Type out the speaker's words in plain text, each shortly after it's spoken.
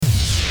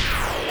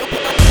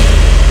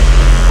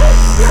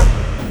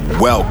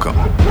Welcome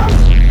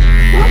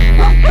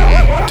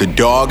to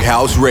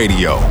Doghouse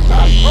Radio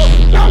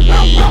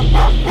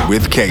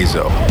with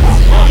Kayzo.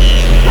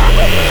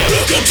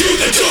 Welcome to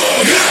the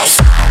Doghouse.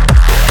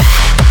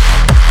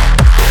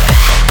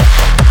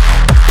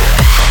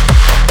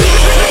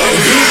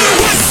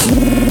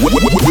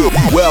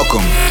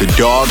 Welcome to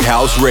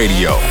Doghouse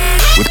Radio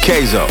with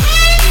Kayzo.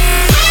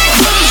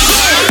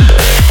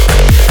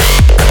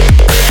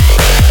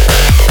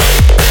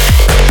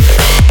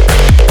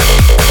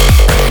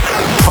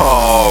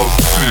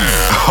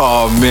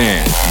 Oh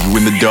man, you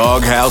in the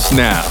Doghouse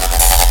now.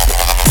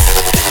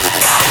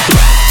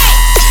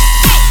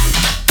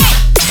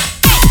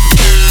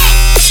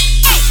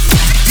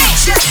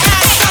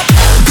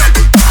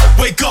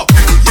 Wake up.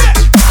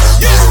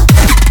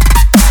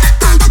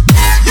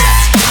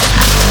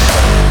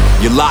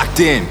 You're locked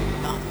in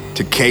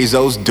to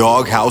Kayzo's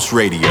Doghouse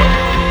Radio.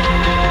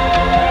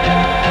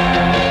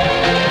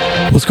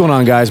 What's going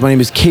on, guys? My name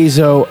is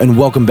Kayzo, and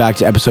welcome back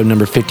to episode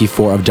number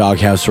 54 of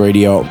Doghouse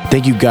Radio.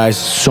 Thank you guys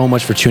so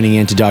much for tuning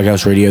in to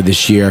Doghouse Radio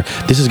this year.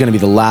 This is going to be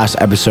the last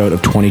episode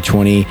of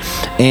 2020,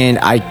 and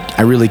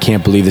I really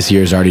can't believe this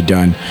year is already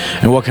done.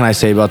 And what can I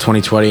say about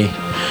 2020?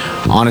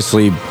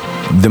 Honestly,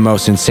 the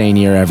most insane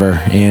year ever,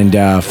 and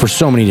for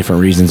so many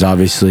different reasons,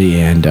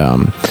 obviously. And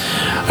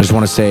I just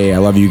want to say I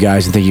love you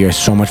guys and thank you guys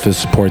so much for the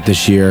support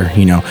this year.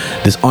 You know,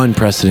 this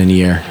unprecedented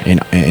year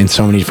in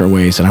so many different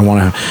ways. And I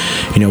want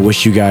to,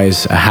 wish you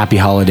guys a happy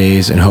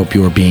holidays and hope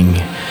you are being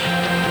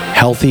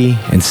healthy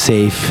and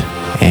safe.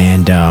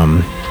 And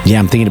I'm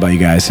thinking about you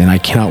guys, and I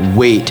cannot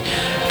wait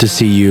to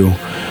see you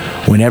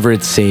whenever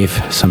it's safe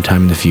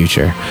sometime in the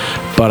future.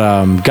 But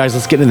guys,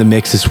 let's get into the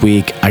mix this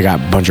week. I got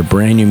a bunch of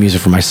brand new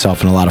music for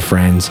myself and a lot of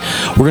friends.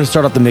 We're going to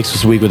start off the mix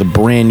this week with a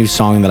brand new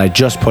song that I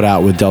just put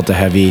out with Delta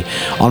Heavy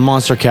on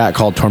Monstercat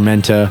called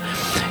Tormenta.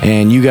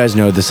 And you guys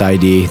know this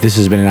ID. This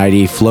has been an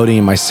ID floating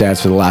in my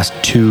sets for the last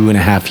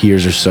 2.5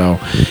 years or so.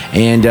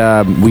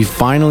 And we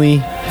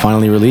finally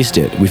released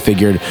it. We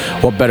figured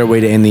what better way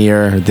to end the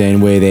year than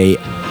with a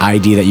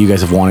ID that you guys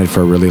have wanted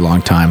for a really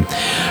long time.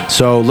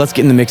 So let's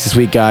get in the mix this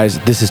week, guys.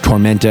 This is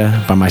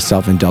Tormenta by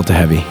myself and Delta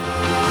Heavy.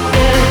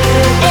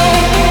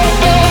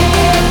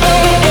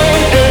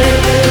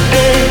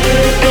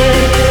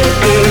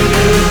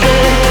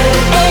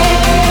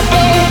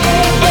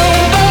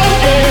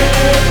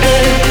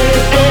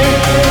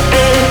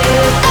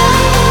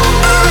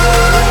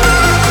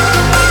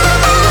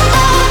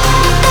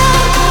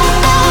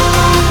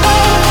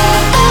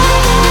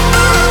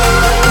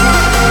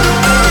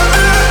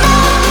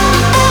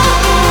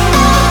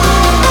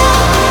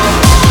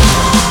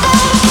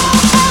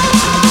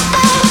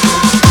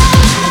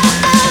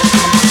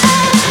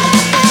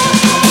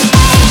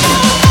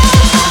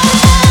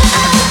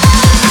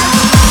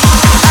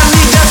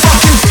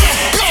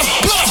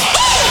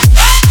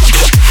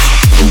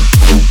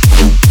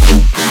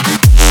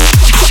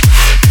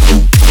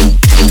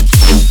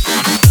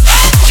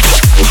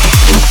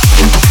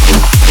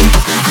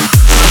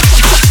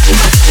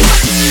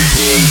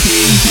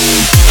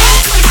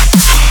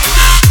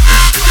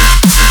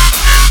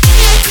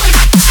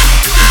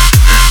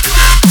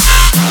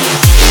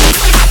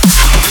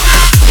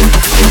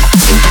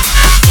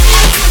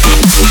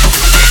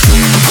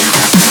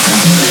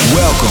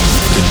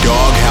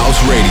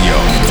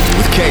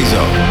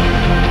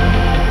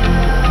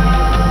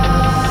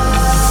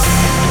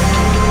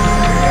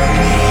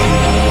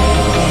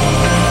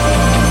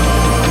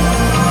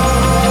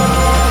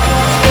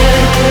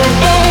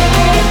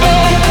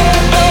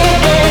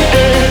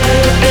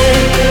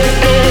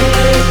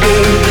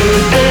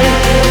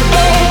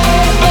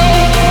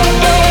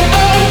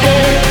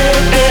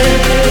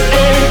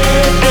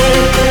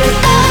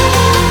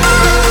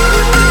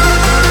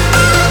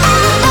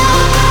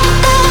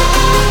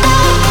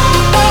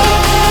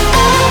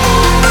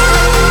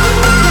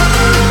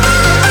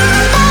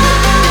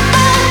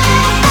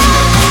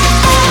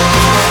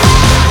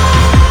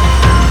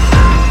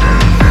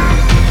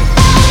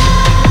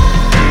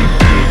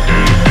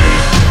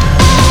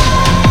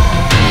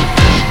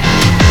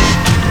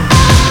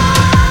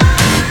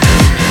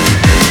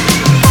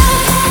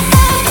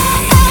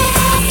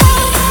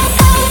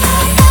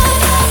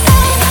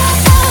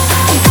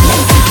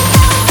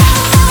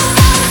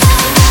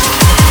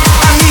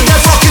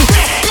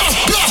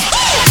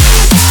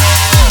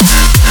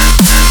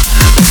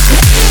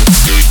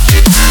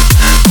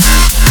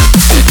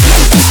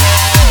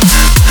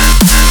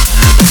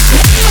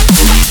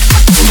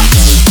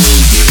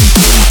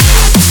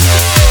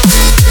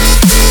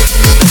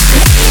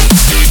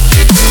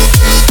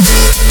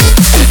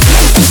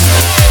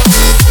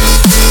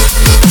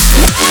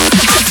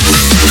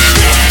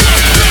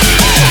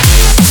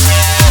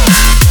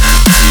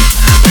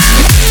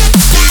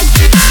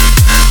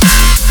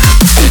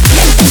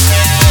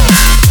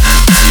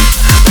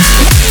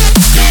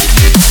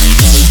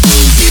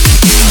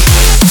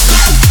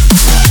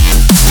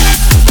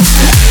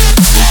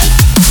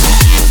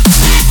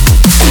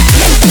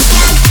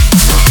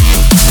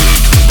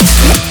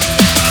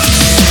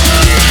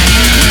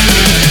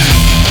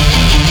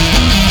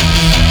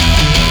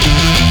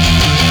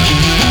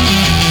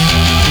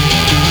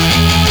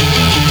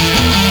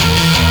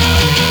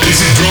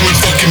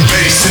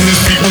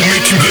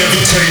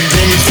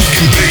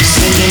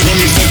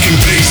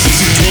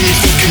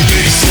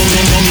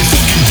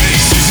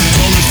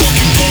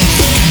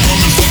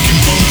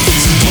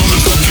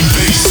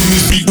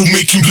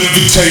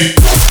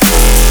 levitate.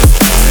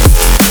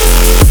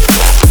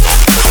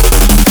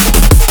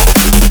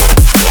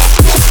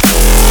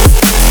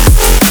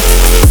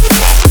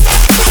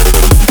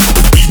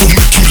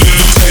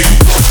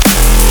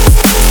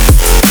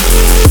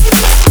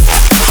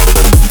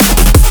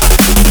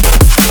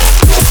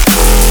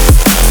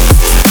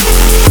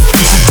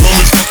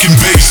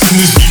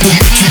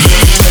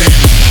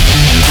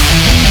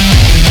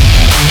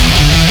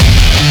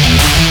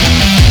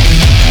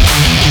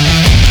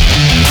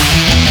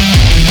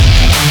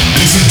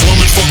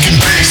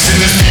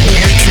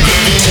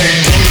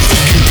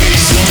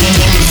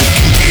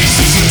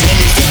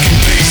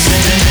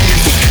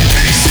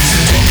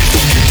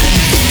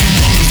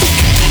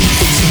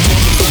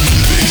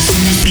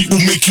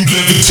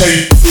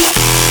 Levitate.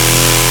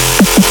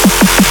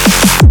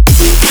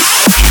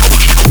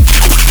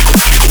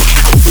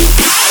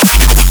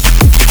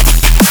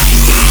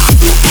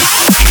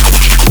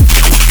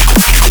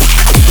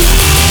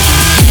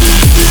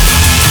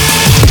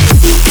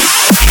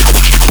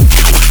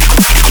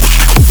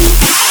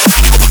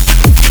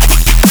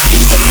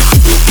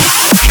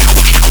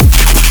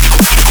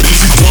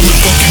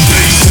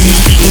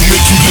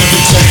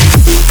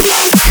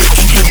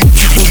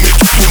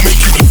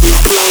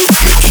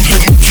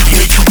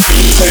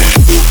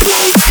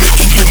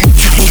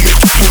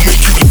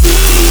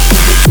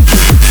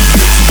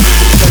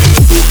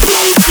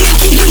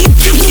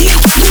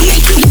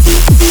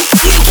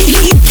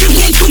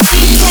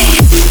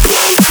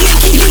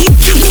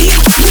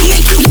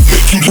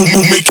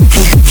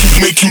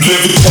 Make you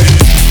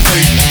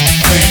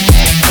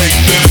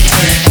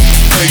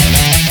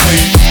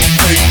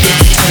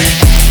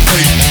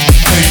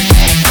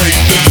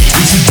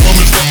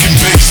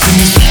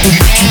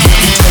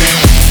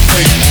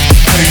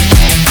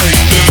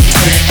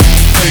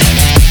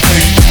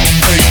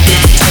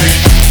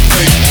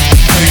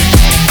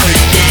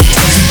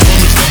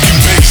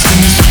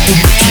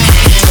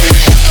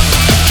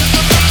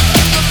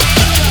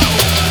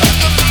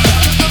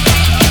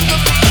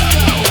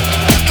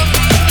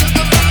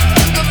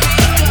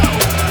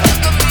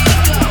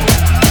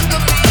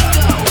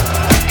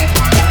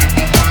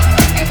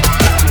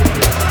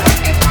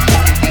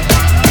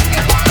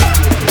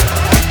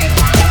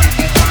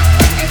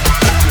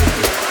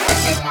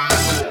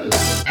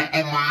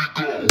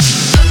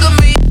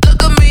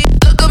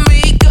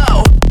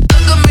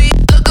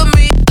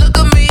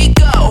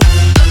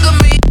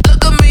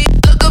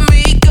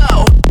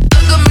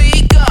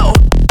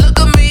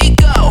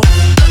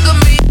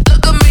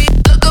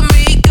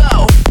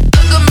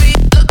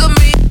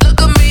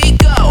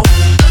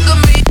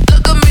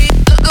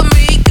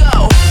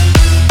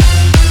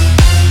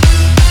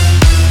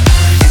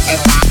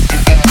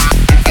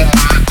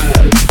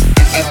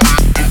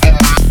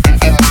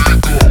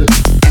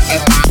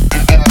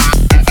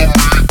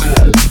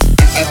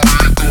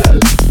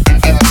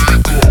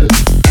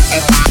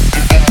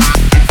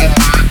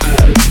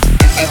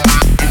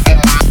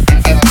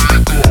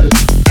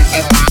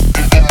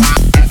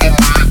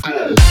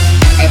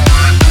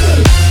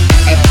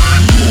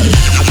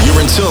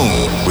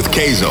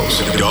Kayzo's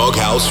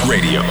Doghouse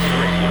Radio.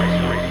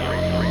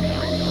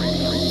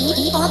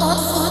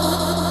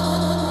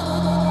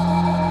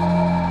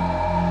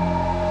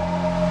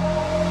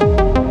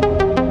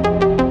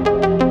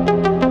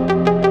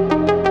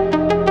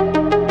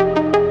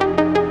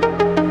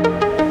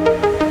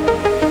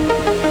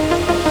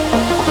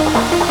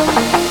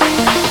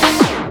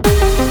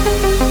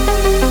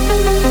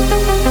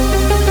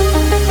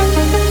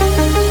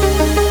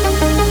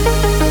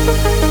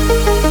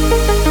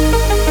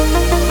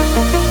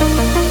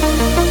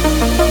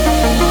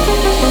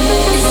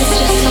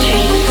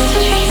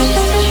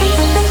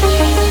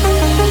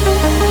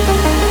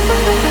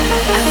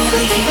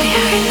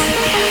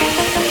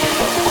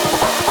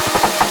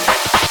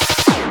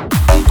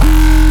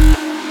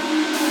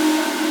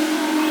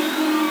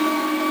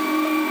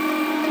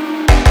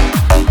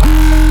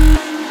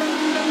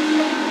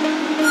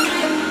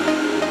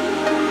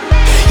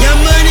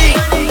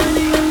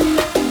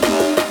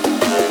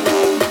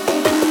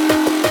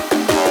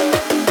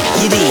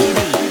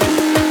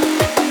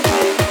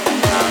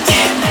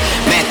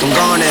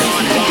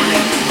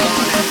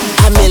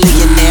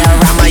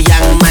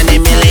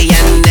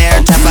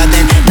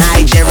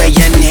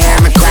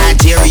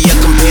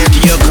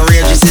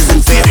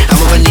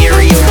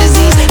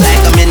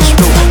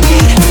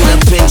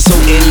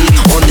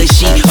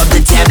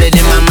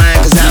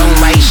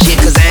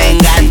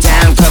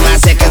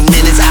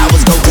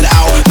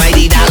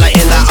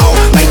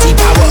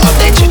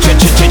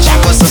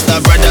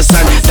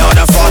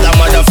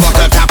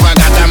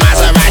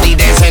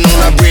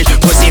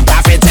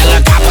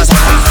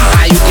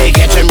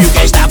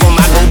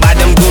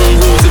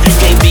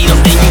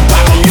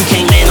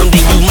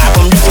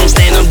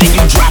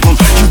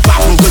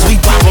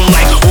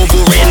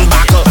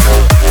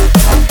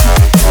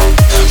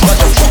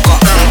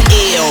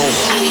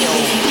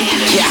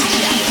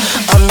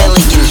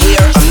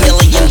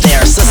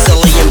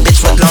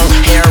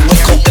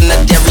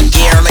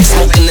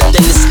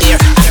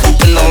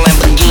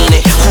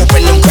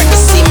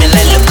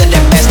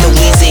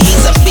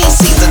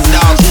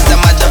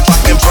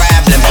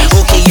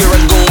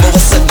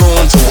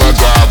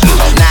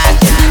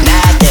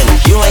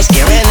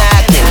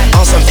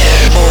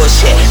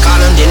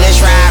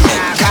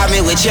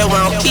 what you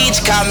want.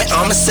 Each call me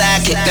on my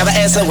sidekick. Never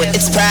answer when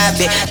it's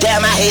private.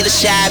 Damn, I hate a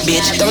shy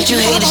bitch. Don't you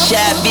hate a shy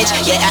bitch?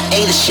 Yeah, I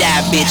hate a shy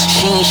bitch.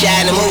 She ain't shy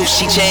to move.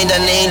 She changed her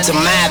name to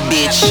my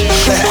bitch.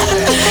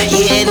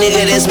 Yeah,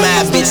 nigga, that's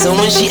my bitch. So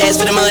when she asks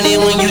for the money,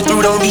 when you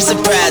through, don't be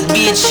surprised,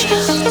 bitch.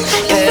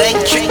 And it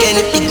ain't trickin'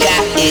 if you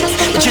got it.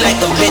 But you like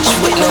a bitch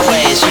with no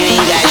ass. You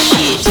ain't got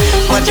shit.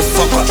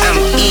 Motherfucker, I'm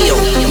ill,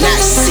 not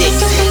sick.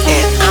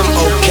 And I'm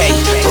okay,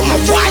 but my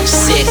watch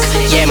sick.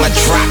 Yeah, my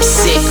drop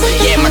sick.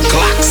 Yeah, my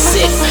Glock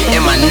sick.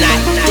 And my knot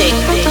thick.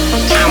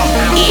 I'm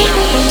ill.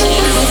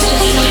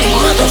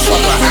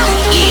 Motherfucker, I'm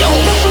ill.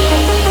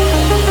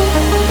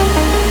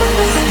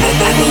 My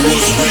mama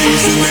was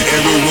raised in the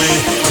every wind.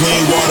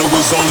 Clean water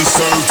was only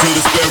served to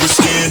the spare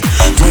skin.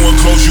 Doing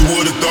close, you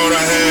would've thought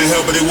I had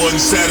help, but they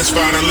wasn't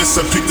satisfied unless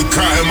I picked the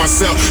cotton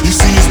myself. You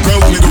see, it's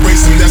broke, nigga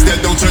racing, that's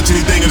that don't touch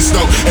anything in the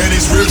stove. And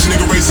it's rich,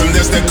 nigga racing,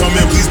 that's that come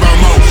in, please buy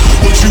more.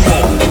 What you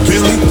want? A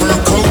Bentley, fur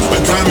coat, a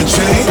diamond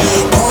chain?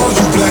 All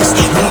you blacks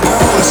want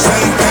all the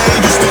same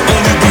thing. Used to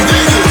only be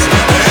niggas,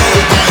 and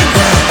everybody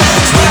brown.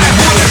 Spending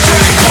money,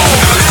 Jane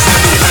Paul,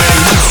 Alexander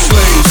Wang, we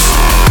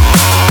slaves.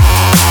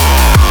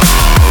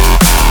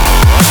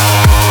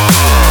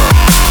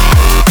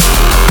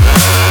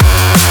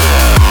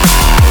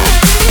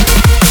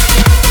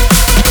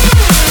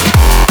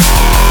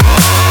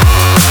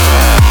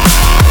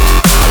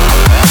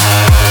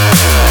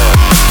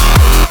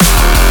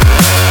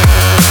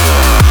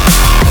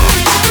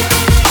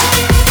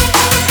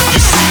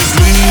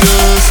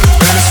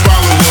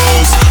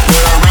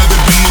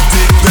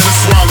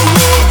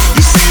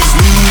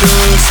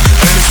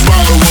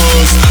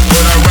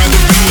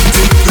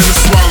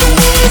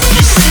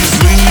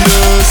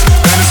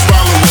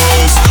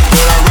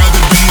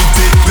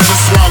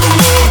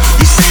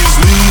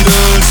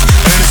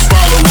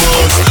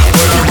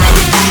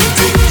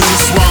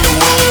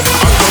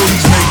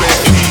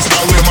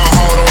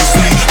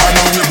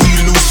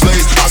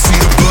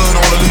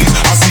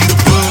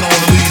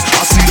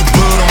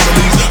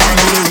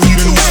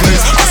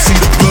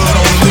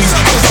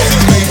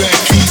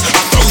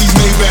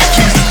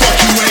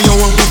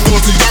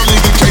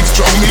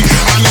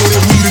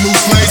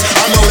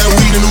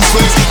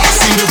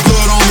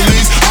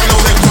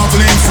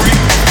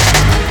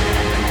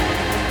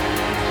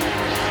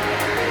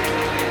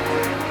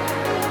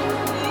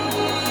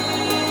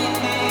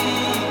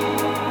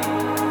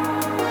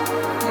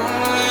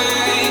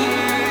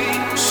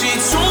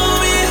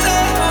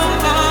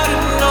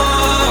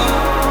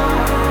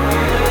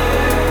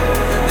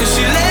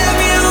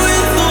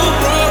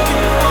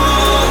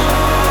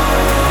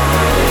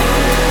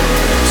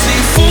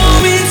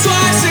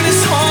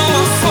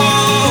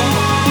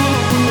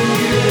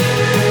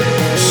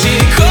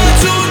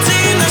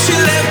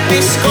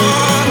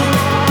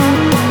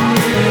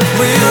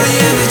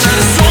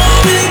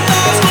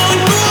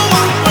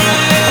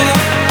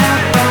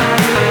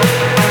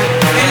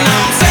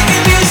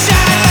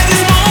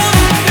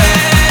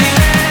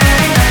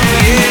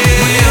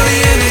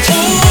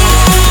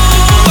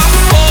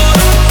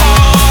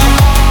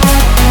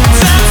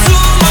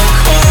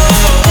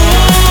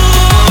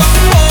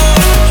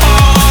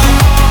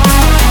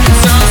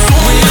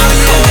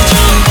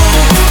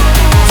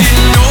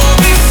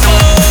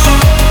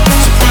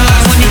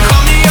 Surprise when you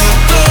call me up.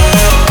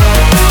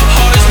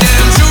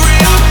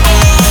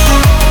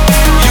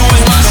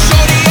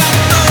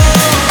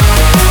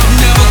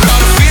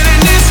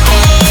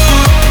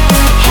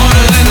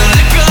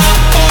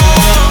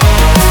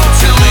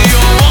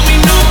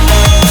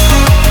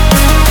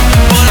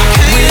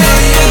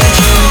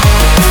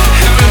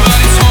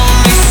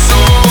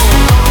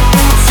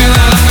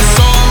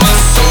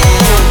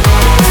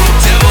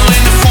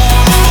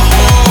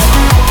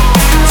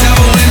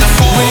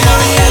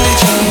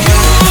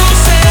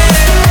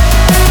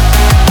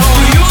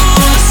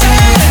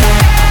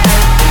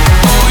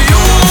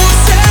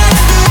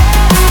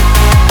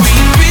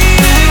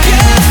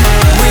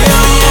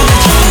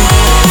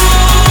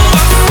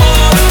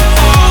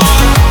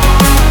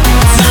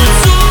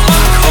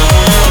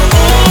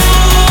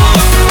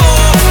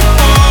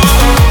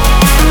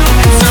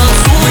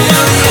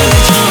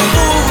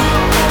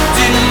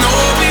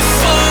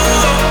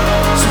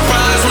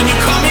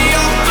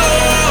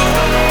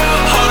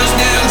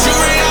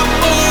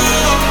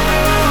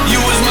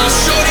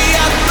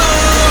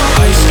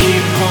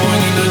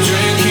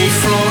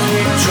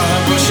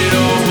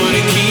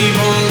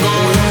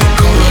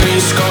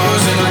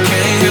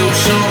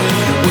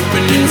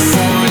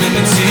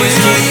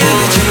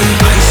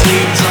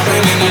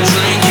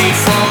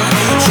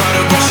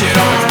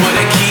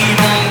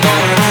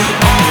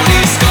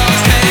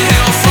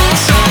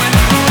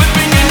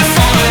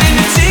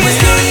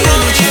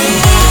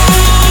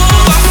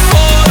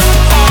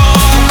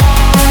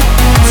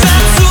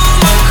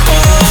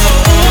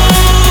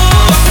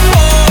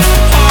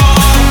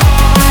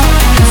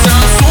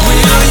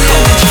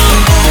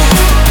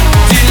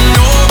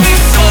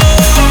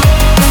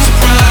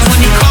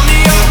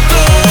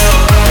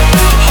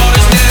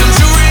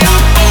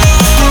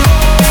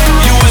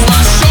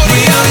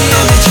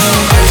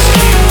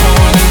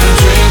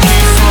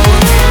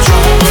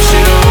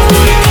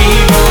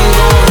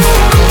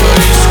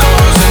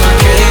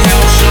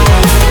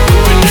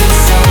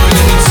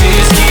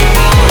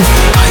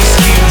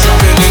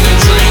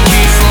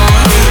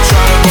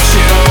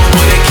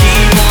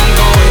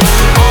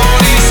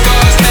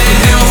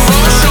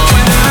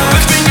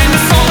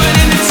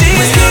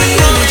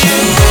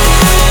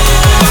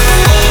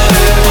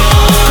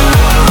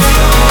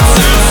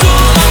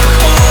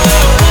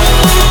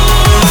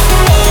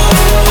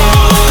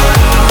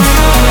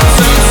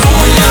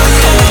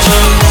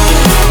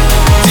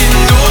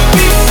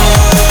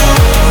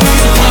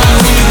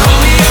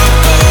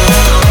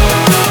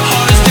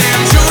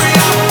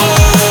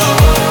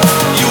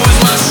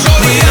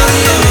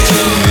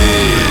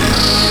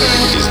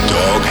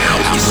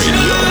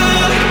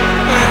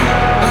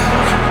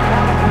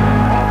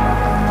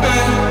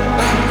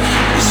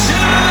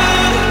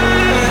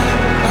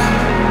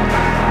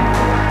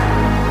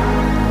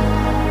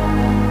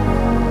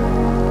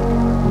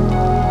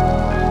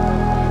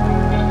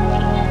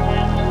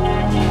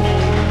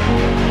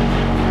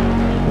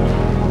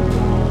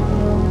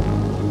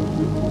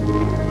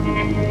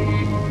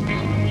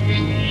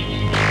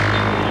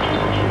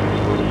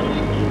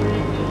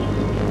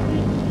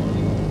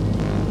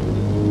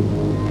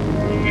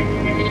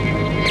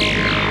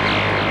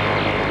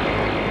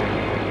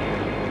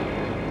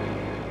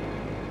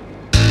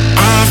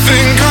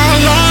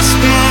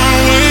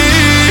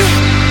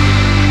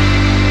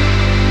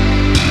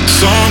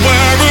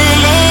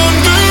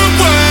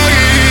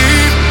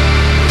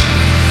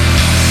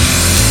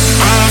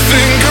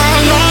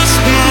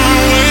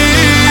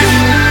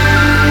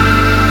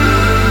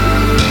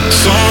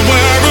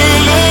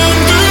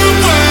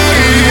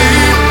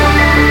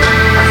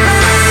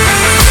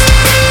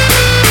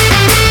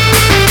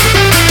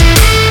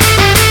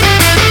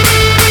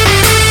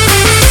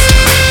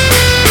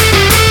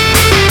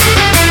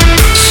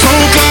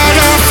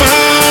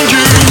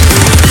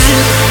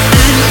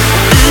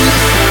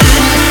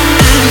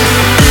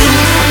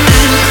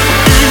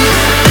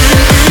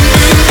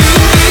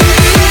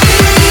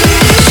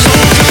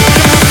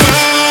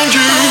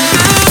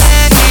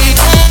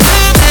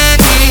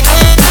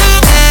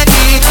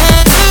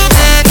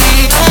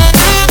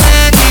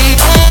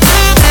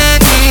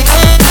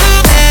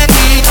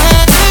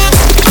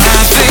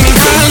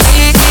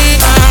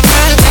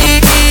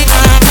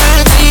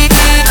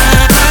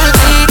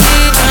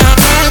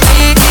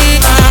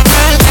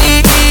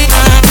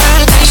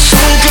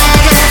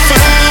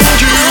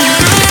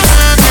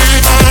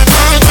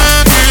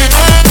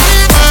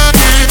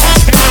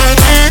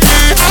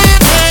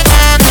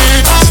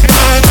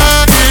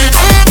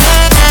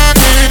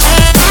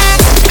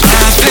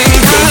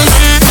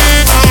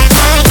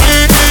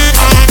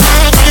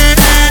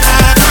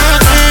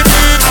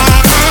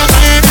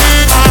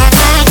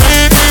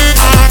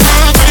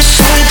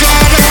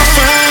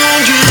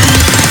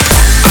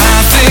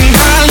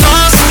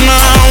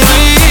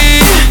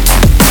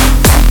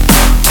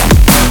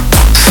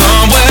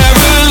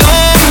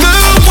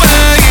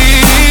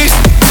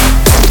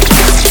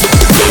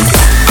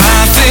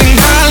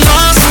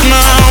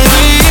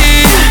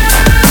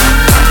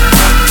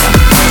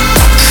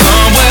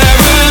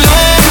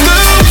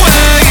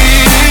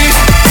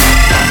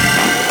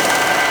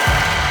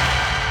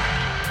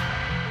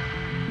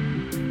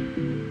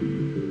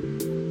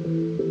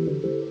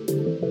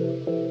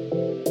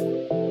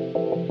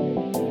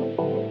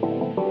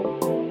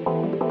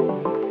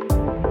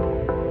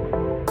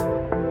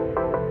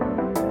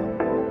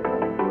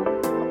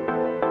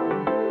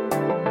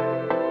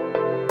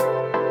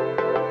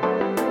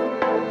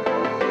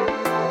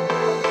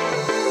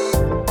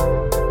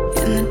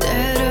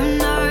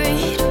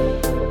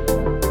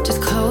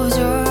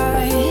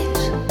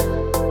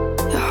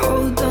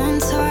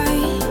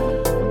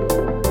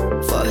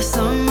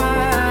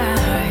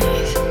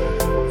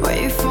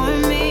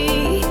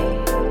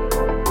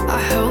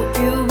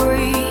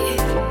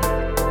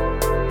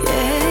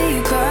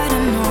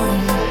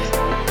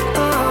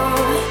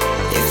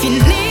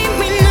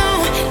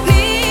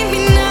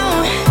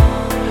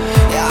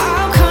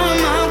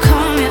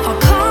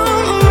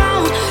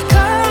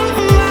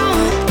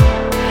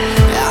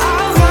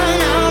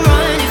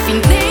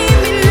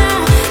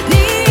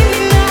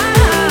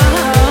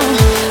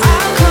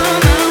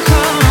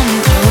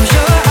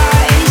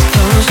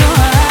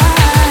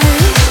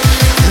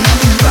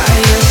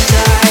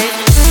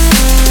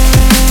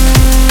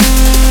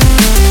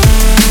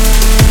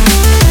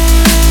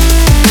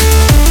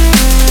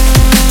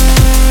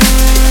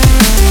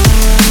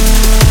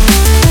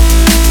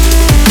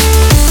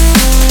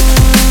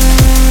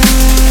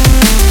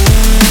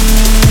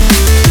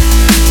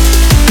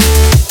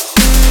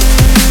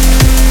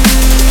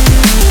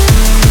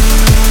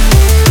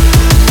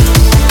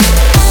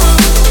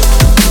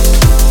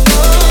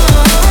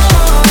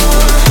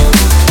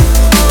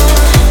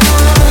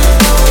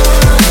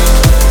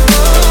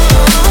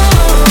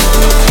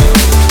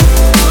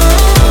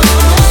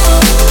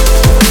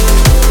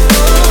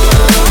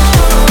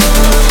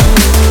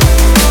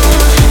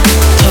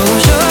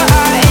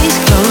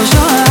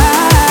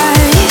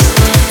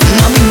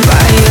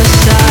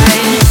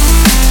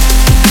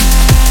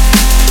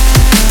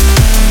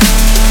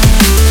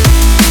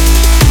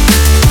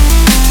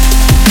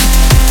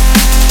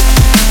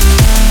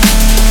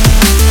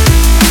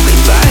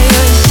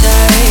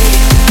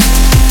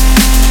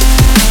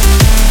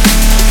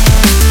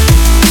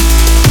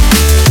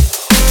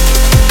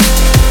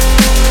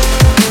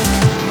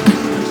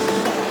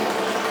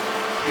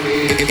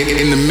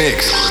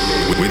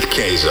 with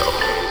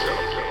Kayzo.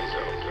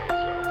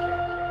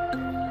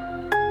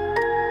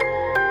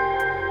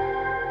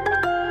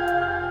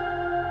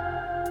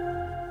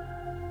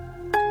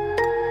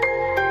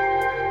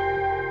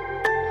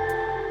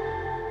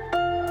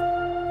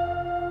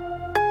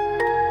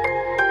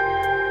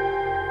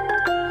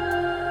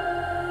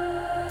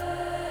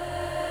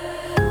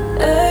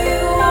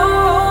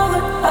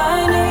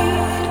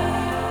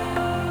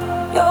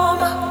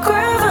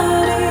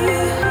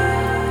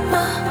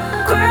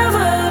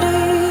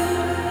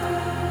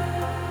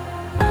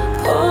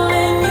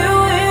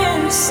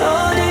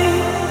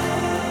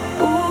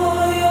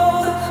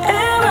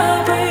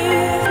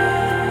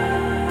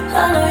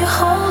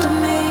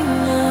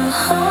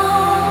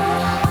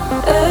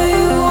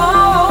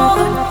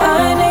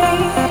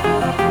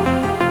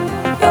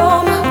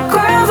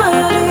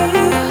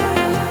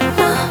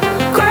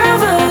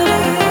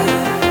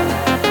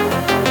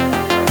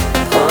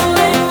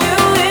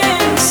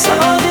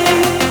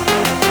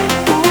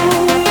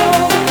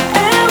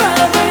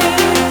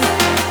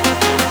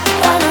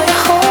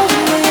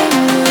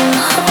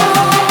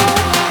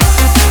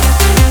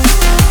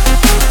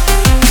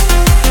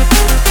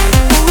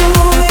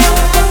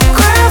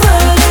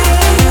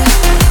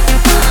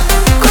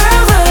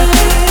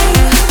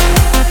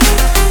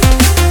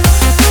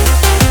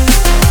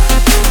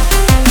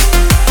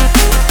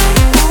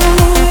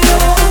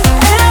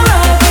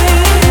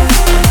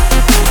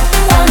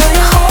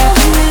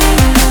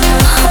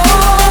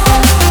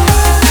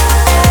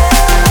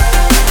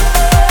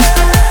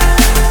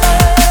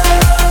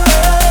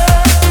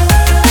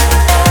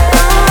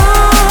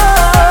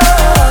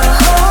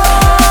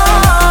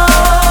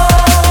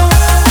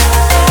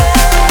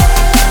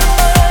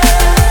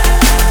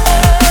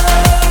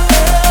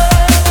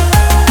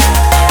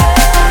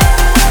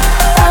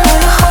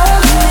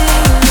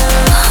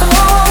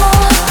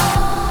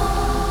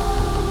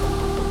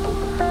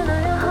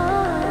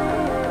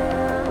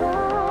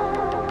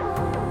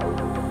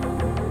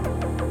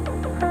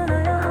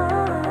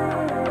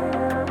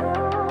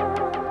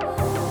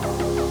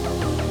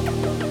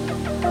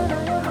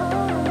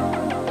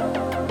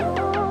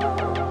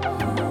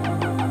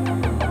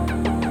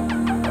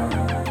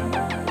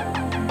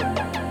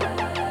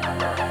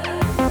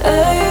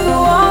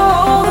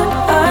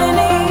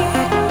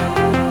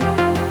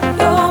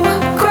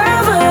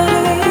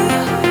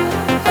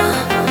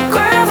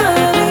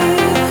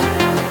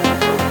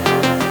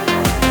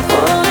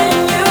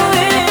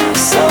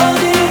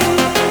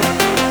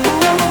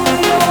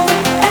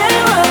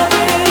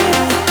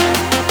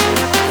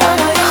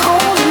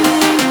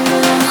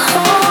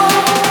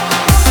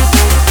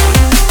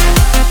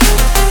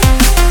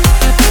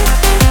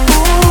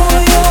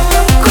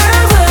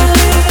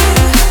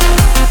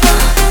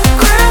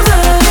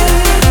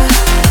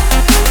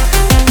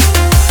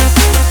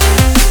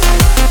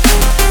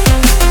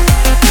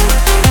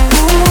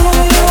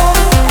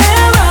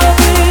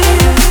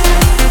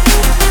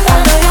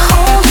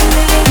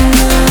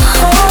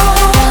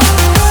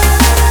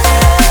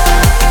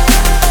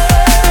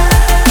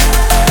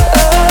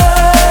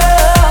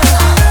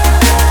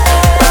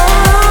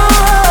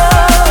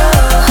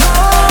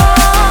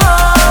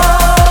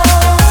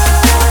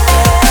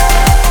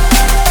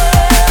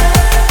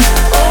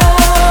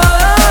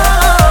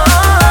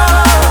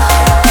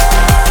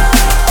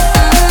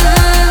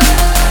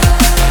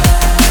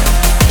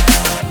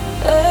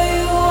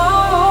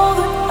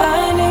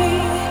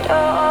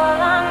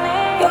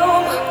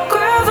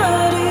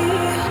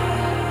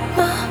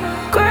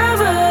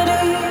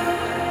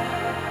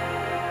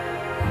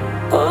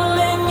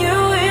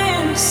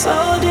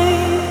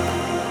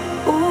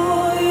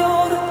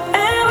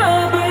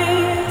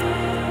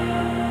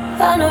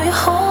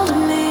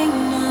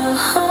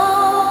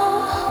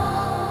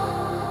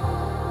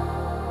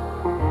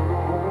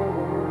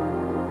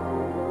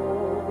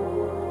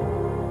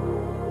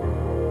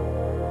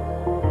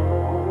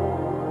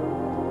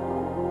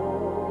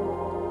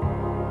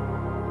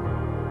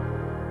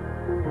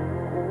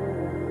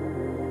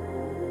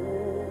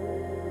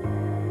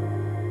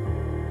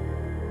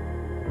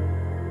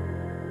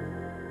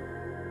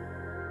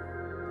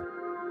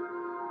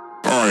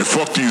 Alright,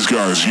 fuck these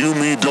guys. You,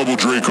 me, Double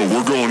Draco,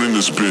 we're going in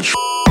this bitch.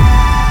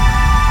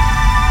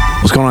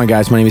 What's going on,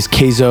 guys? My name is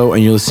Kayzo,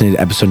 and you're listening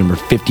to episode number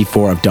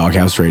 54 of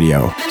Doghouse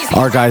Radio.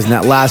 All right, guys, in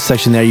that last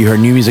section there, you heard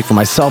new music from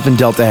myself and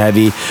Delta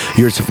Heavy.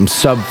 You heard stuff from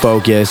Sub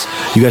Focus.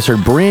 You guys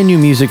heard brand new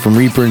music from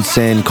Reaper and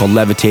Sin called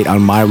Levitate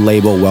on my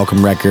label,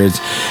 Welcome Records.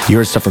 You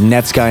heard stuff from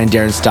Netsky and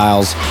Darren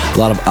Styles. A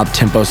lot of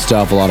up-tempo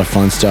stuff, a lot of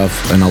fun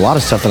stuff, and a lot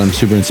of stuff that I'm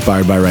super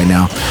inspired by right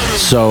now.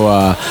 So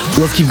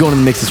let's keep going in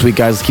the mix this week,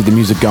 guys. Let's keep the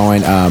music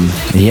going. And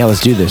yeah, let's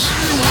do this.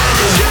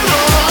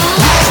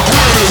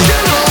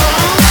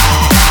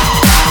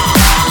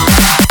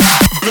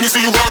 Let me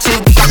see you rock to,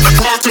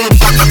 rock to,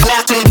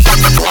 rock to,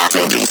 rock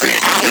to, do thing.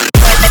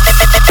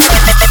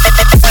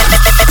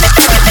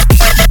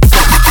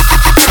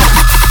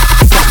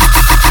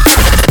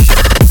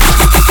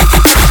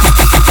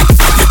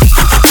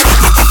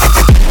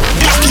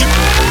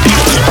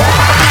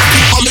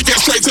 I'll lick that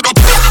straight to the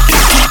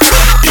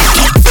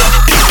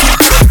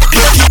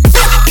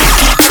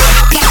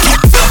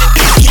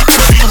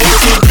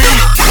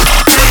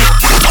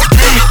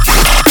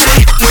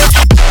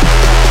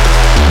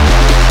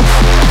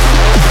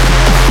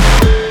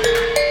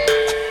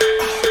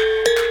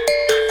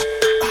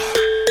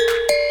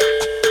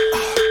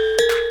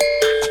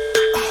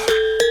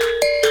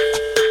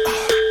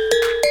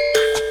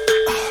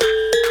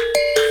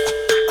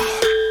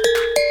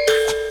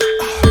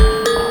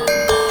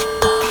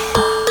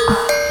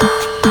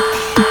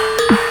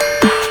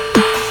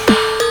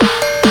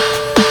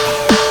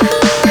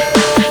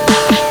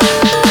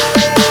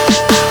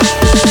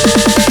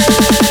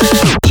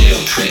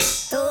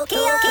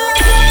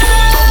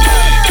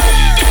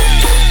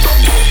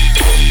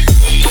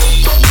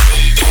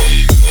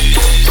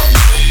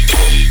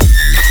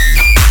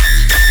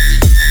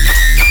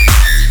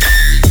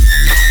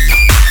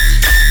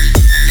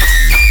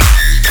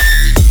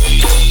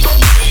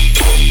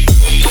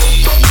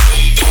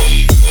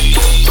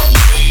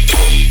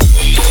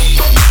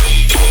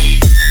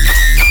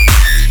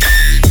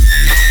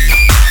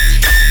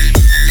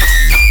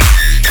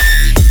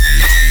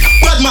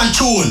Badman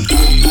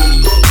tune.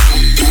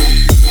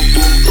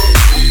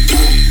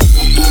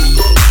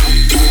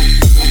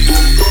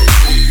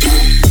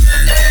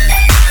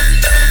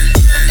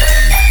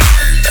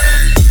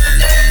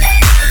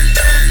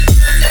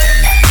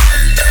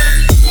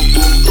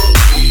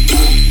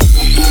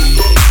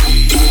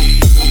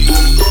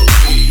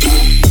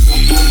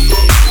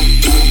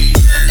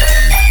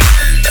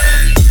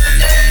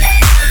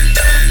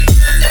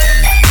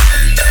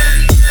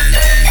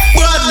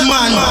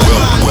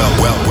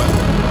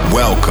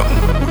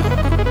 Welcome.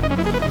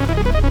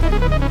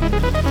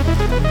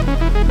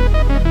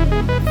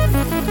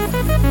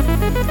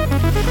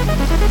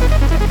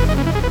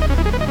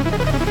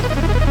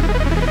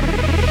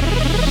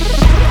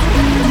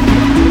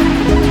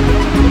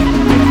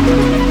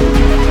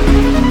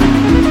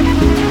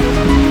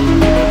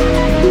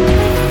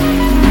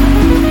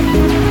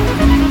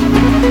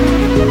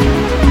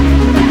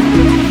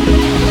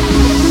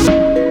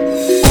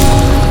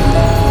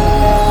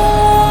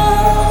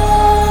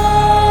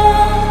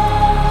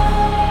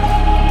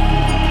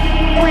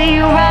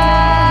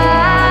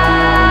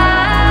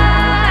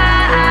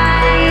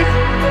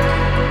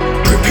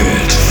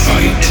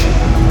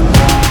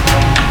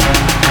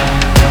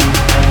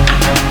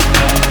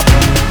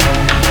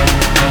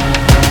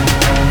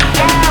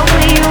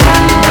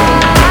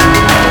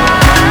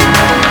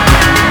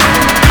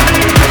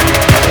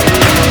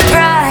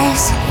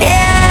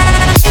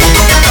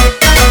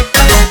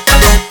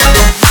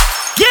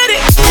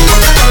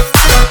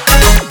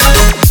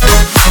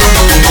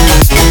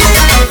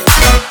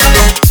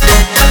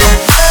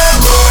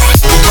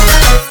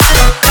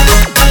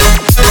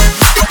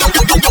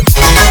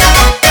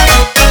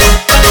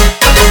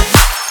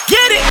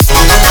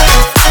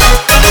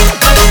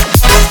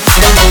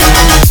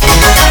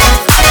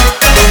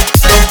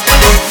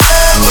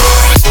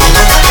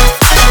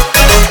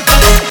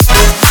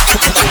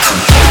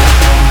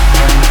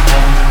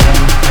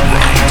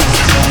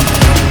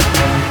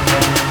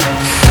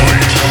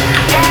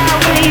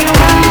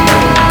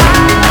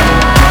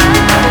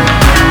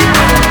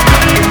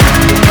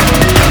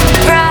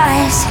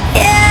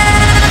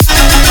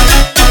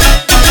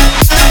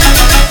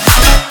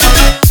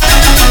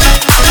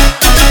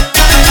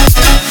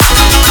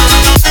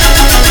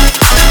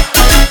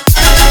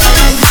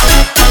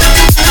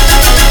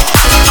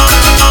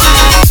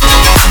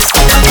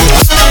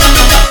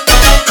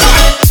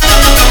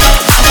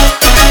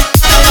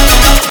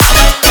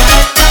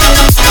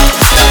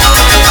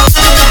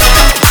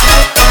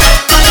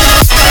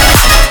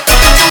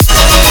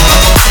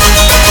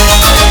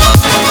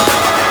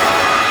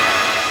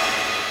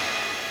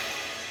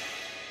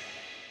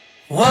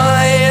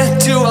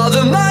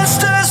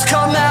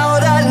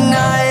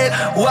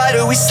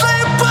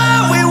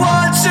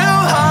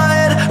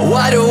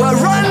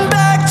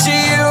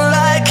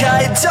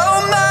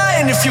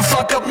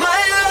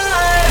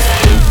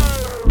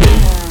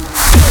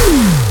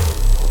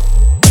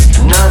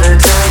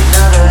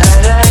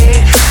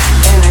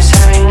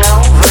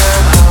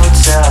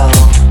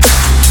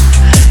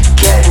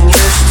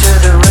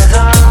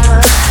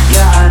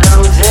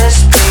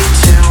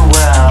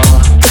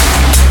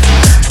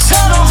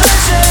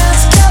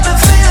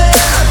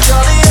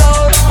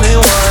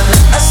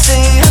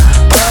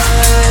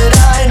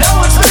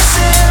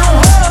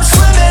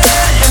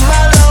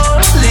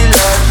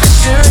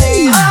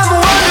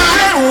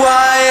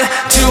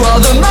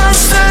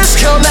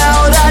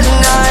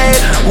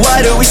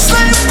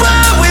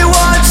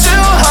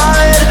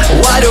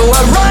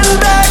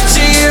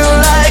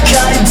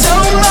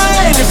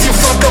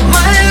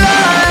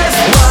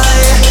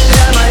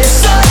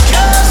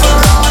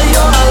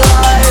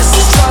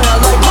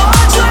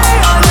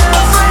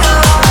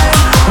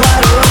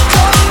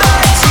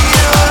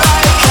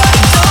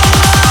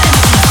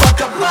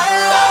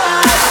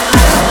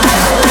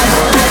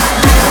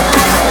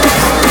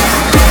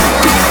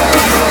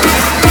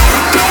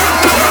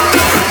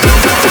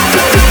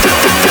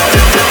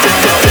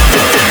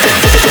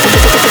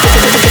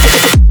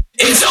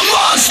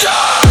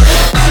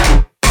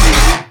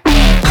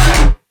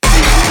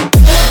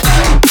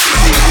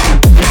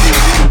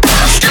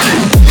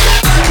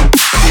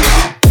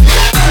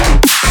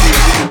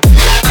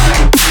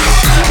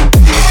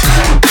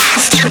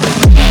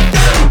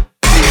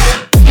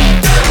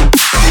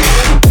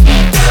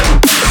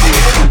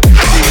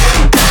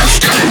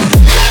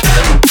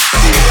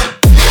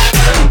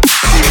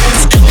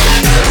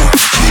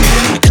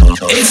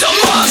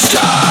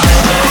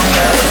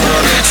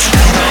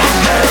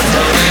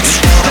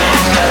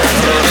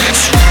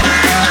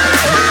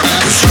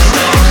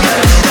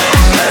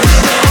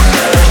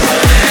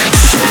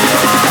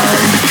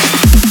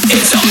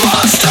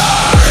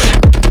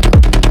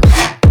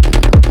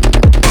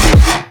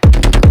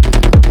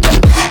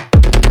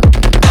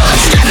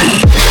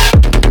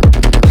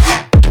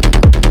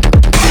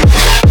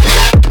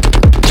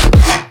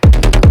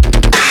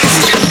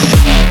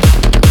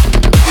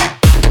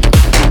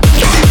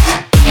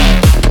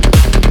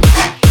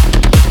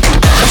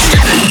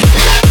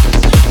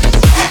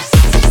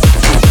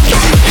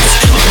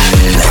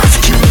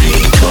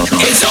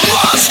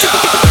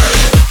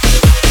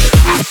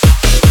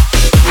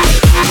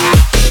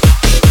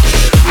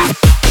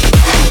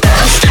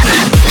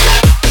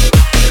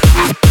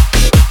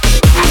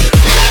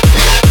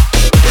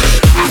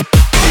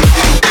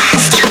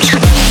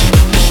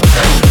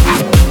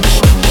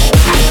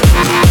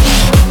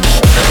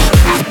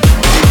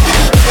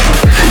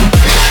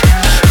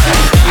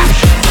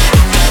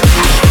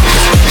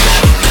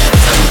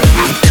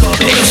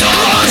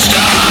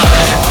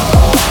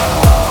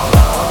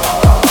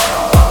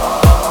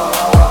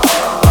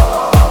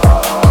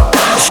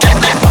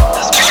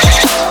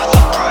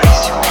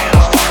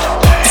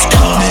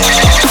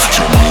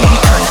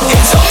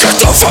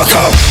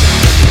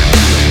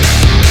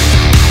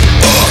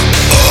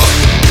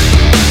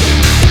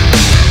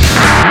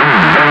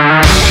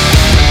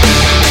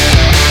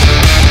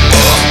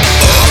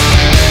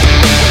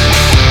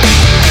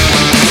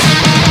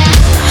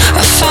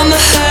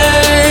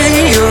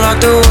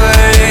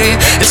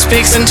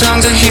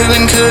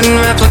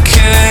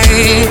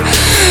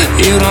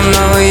 You don't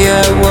know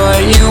yet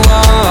what you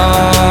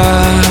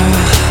are.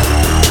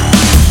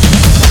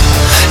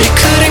 It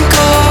couldn't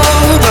go,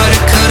 but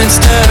it couldn't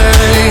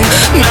stay.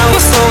 Now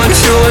we're throwing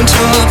fuel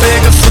into a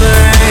bigger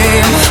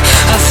flame.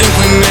 I think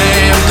we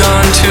may have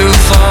gone too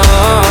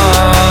far.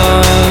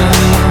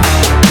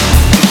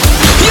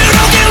 You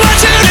don't get what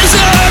you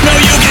deserve, no,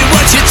 you get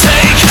what you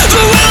take.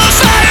 The will of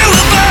fire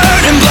will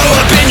burn and blow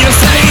up in your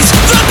face.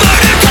 The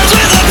burden comes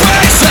with a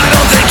price I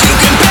don't think you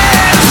can pay.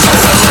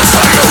 The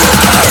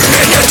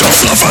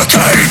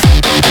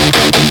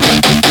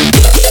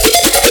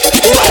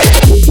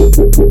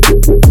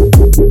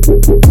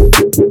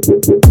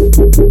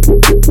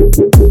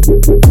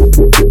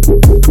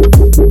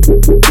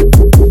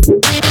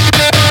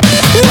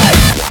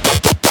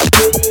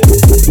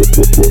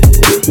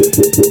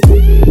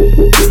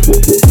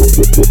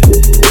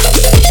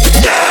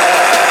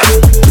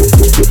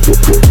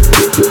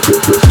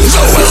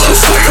will of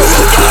fire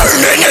will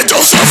burn and you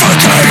don't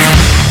suffocate.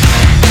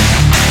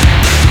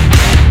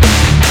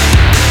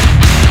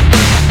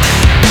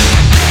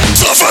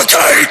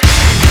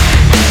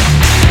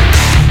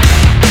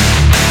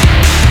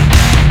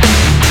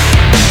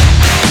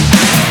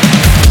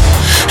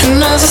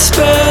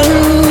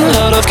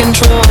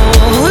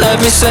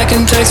 Every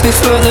second takes me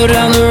further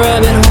down the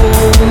rabbit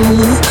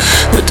hole.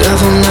 The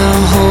devil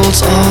now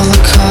holds all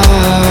the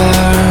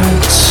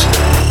cards.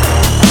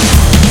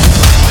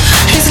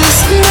 He's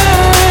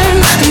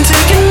listening and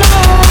taking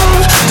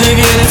off,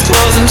 digging his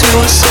claws into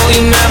a soul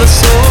you never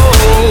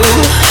sold.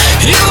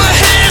 You were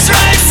his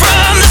right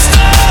from the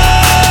start.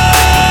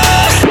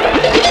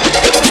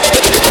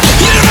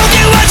 You don't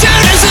get what you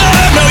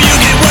deserve, no, you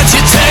get what you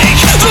take.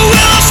 The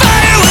will of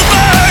fire will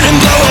burn and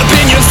blow up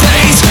in your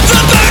face. The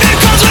burden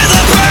comes with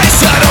a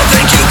price I don't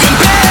think you can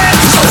pay.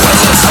 The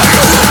will of fire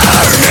will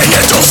burn and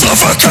you don't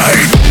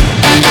suffocate.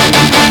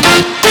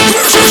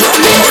 This is a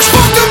noise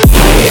for the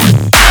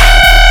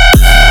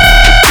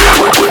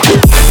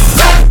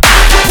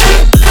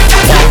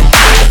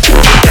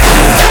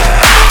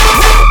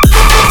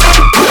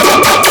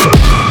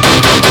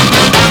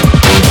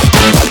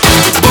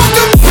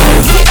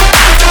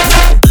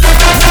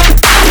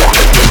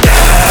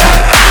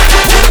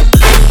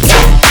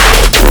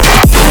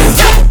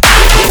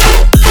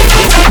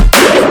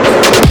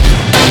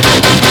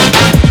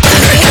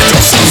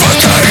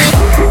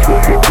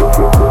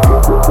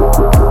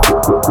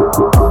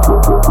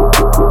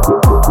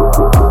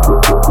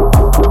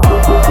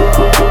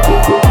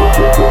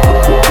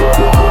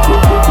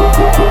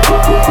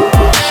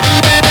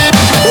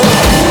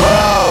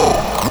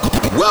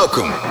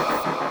Welcome.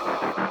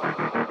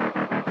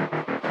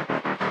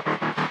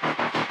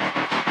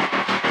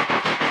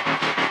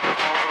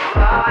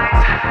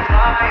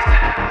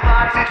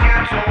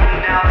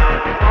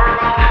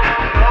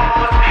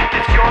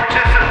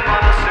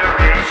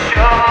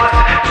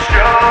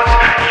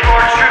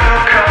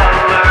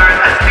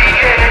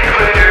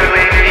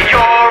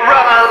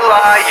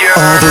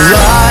 All the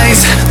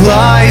lies,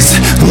 lies,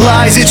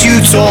 lies that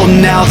you told.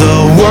 Now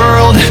the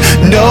world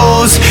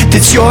knows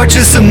that you're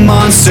just a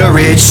monster.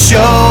 It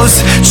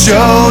shows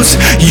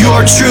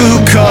your true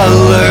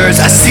colors.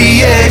 I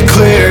see it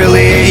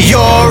clearly,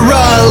 you're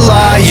a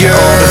liar.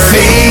 All the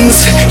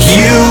things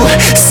you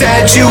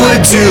said you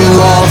would do,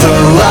 all the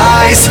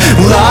lies,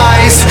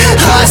 lies,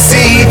 I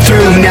see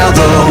through. Now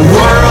the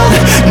world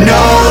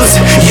knows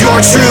your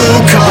true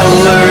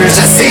colors.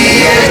 I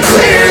see it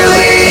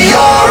clearly,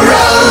 you're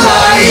a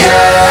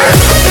liar.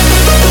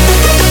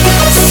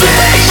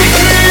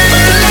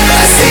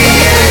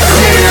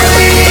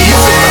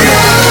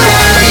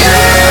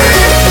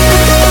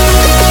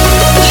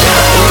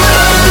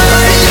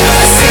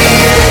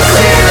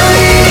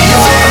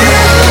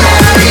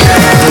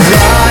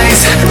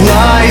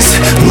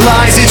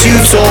 Lies that you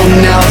told.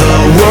 Now the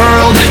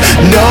world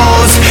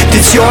knows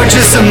that you're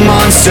just a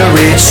monster.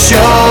 It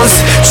shows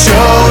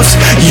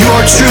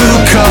your true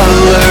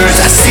colors.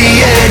 I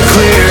see it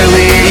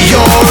clearly,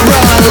 you're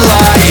a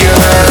liar.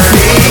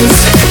 Things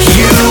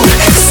you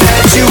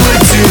said you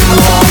would do,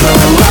 all the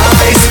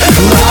lies,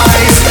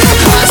 lies,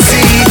 I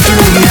see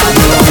through. Now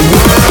the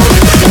world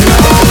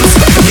knows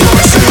your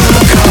true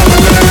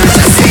colors.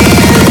 I see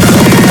it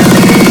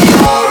clearly,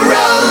 you're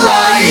a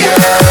liar.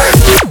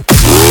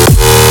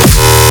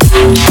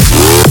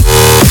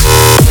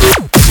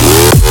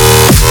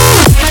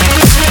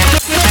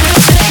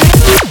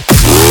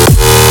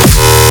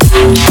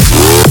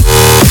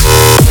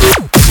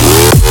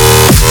 Woo!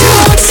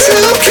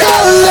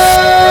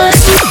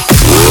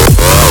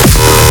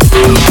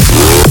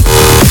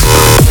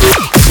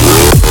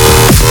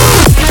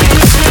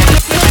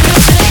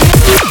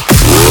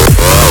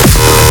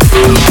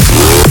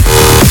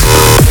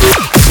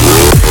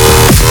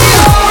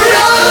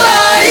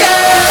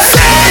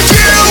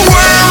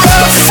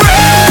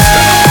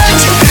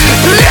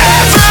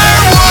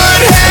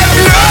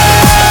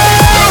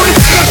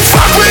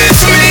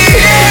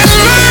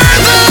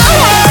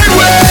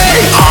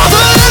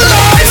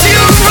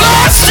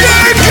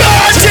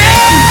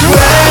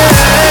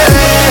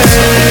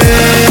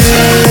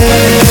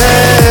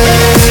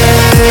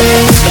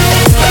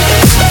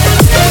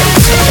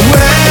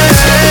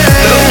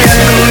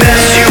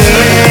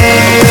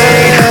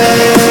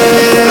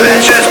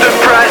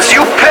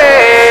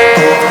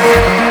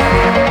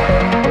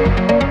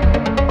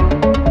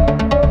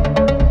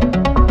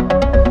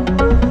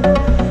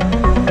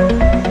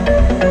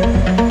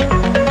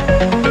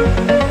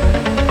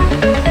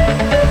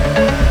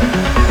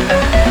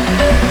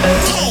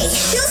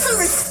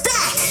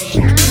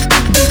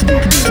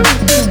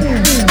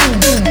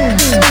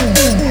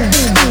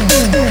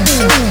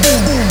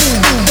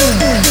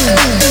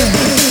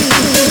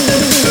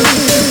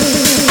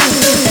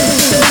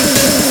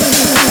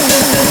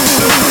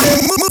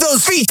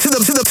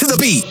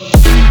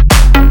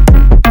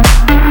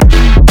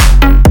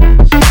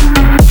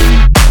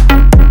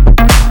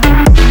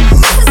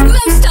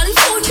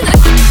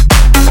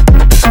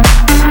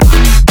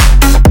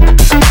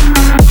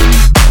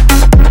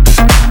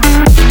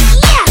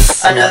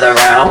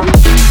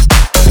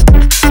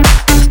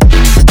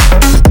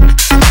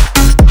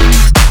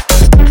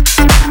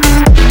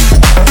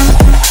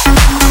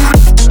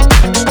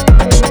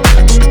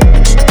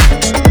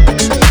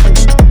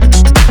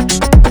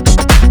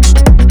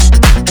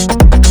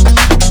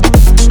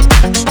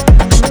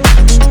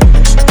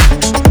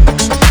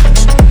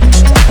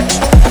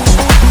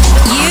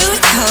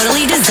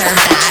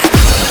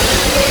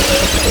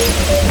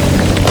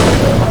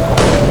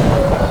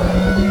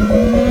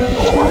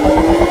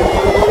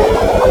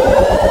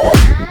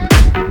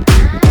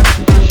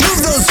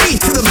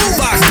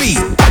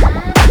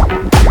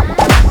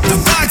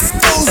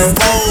 goes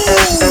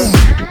boom.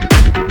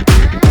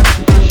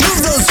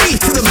 Move those feet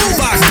to the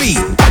boombox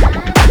beat.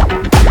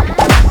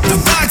 The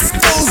box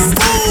goes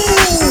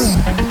boom.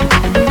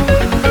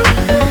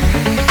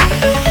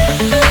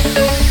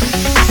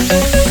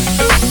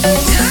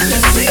 Time to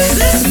fix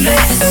this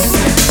mess.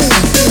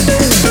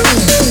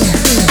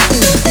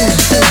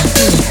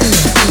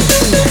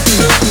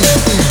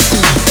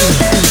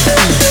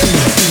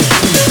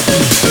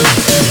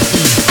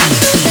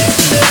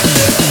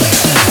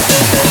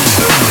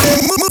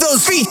 Move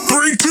those feet.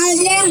 3,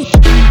 2, 1.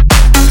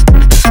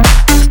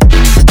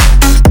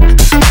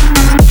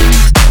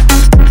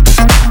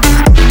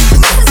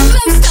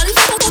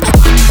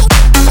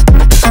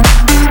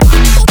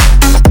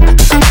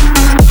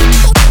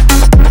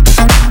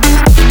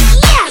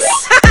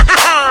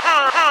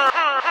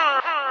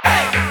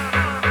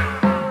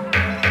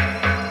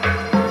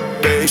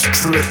 Bass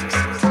trip.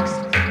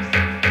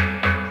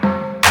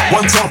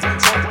 One time.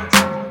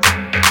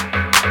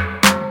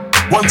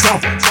 One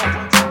time.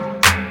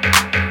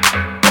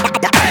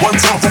 One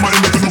time for my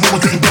nigga in the room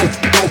again, go.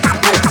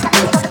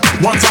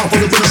 One time for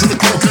the villains in the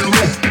club, get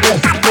low.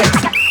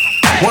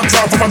 One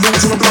time for my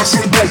niggas in the block,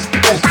 shit, go.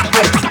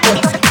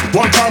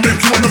 One time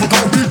if you ain't never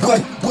gonna be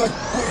broke.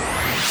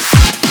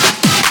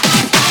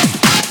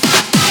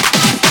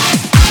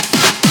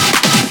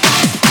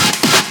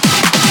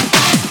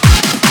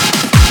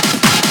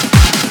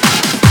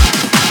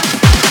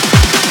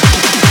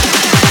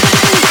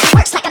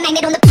 Works like a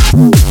magnet on the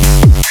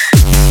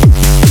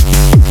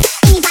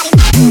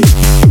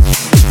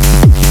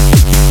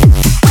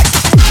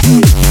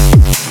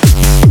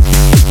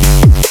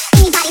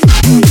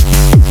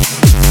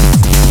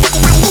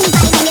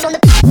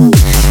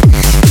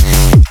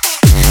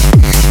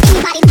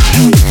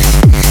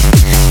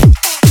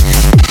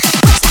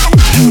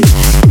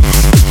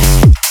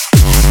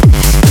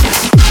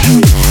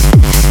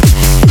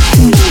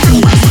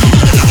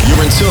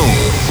You're in tune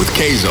with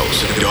Kazos,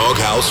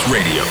 Doghouse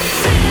Radio.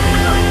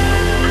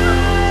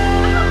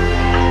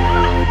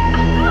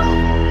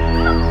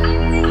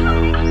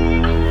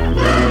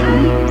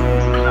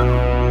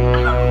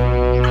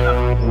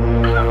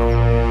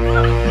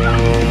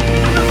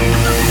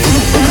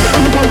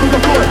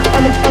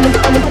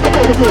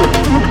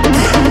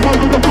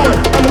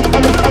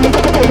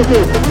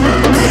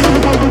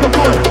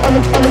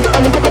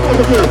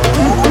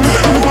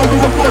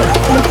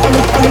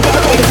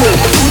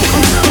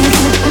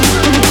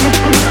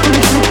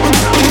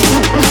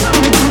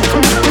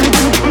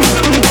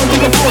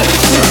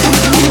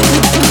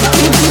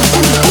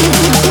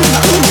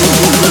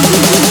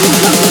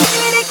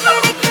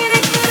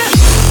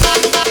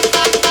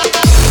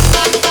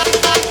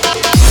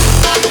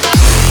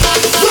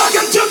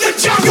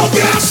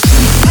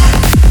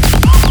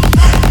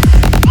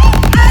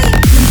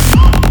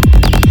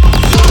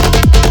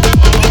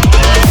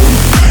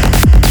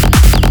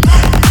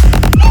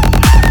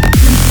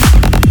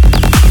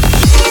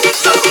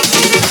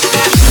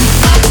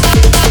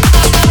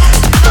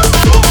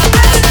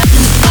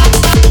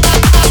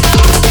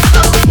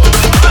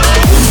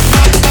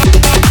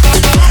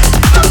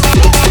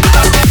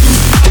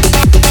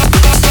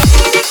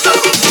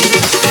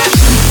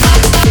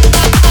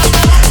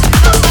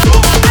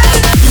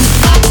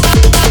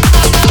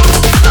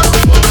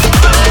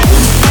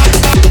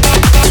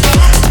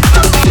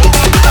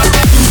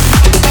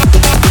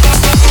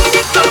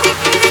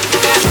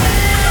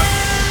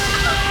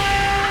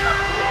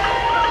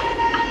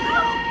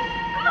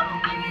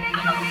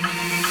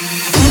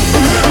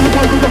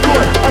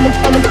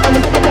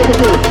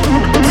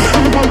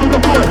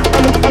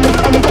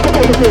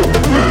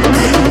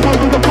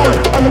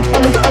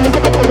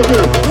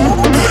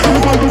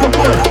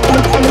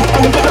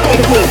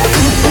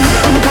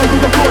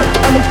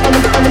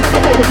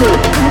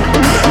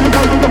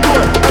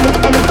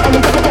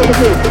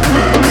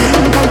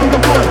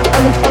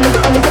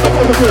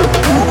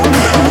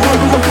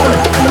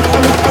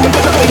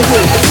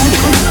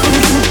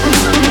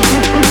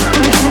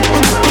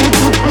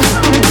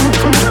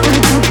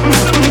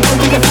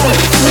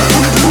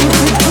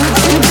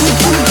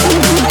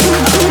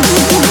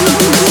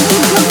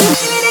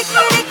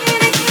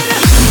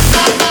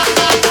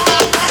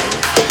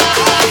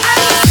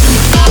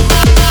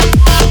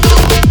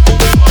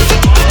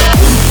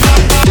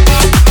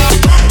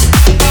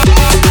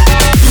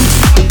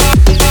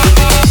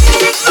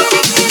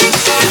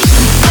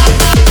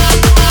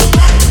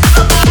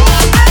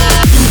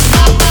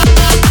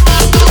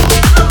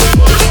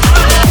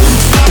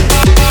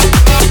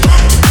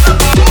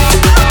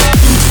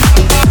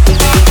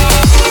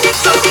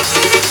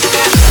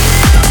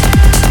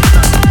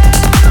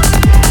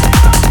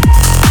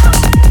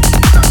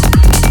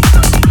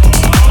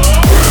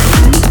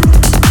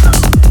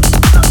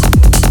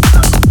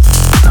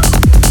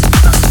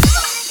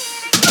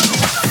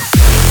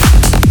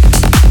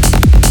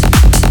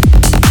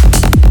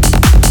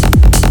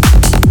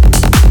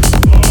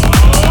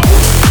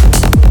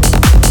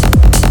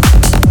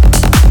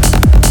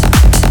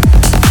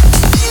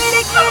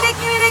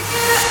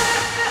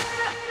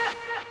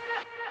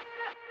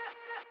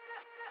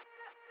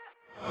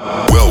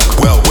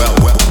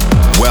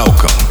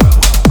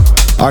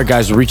 All right,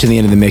 guys, we're reaching the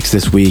end of the mix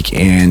this week,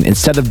 and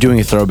instead of doing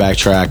a throwback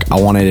track, I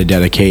wanted to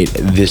dedicate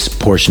this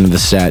portion of the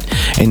set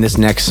and this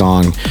next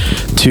song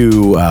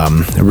to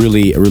a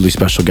really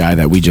special guy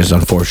that we just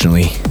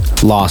unfortunately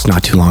lost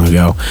not too long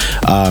ago.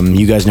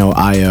 You guys know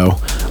Io.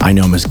 I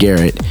know him as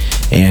Garrett,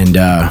 and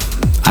I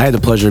had the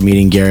pleasure of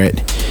meeting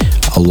Garrett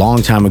a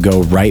long time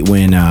ago, right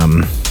when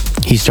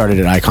he started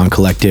at Icon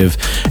Collective,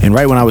 and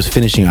right when I was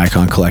finishing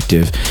Icon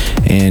Collective.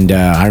 And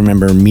I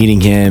remember meeting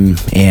him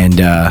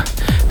and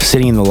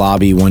sitting in the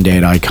lobby one day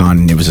at Icon,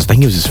 and I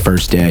think it was his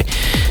first day,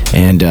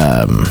 and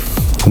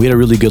we had a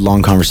really good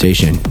long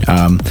conversation.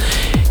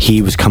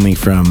 He was coming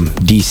from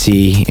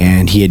DC,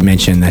 and he had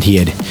mentioned that he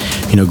had,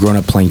 grown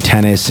up playing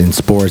tennis and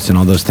sports and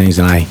all those things,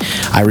 and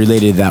I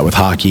related that with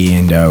hockey,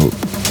 and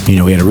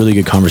we had a really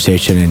good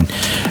conversation, and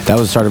that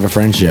was the start of a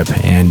friendship.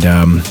 And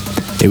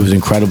it was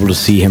incredible to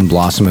see him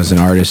blossom as an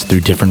artist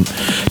through different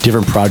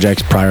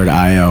projects prior to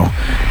Io,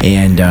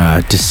 and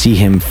to see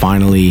him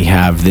finally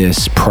have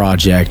this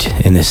project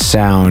and this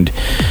sound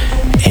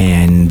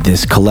and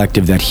this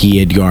collective that he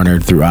had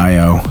garnered through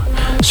Io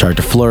start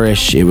to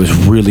flourish. It was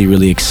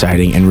really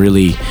exciting and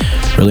really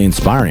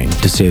inspiring,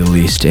 to say the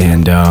least.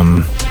 And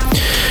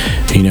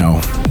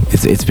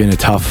it's been a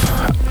tough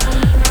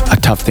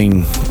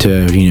thing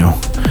to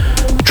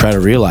try to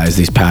realize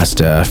these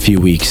past few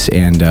weeks,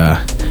 and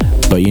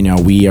but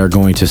we are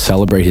going to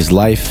celebrate his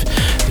life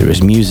through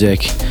his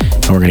music,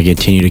 and we're going to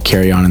continue to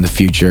carry on in the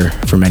future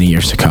for many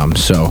years to come.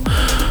 So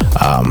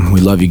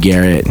we love you,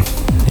 Garrett,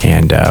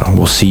 and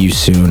we'll see you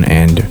soon.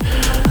 And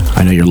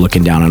I know you're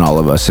looking down on all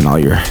of us and all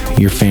your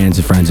fans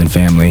and friends and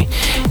family,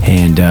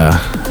 and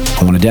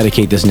I want to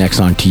dedicate this next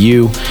song to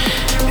you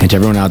and to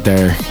everyone out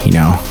there.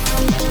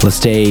 Let's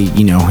stay,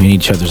 in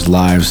each other's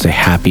lives, stay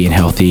happy and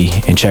healthy,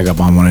 and check up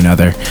on one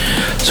another.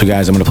 So,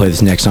 guys, I'm going to play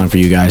this next song for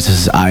you guys.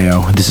 This is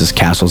Io. This is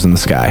Castles in the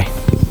Sky.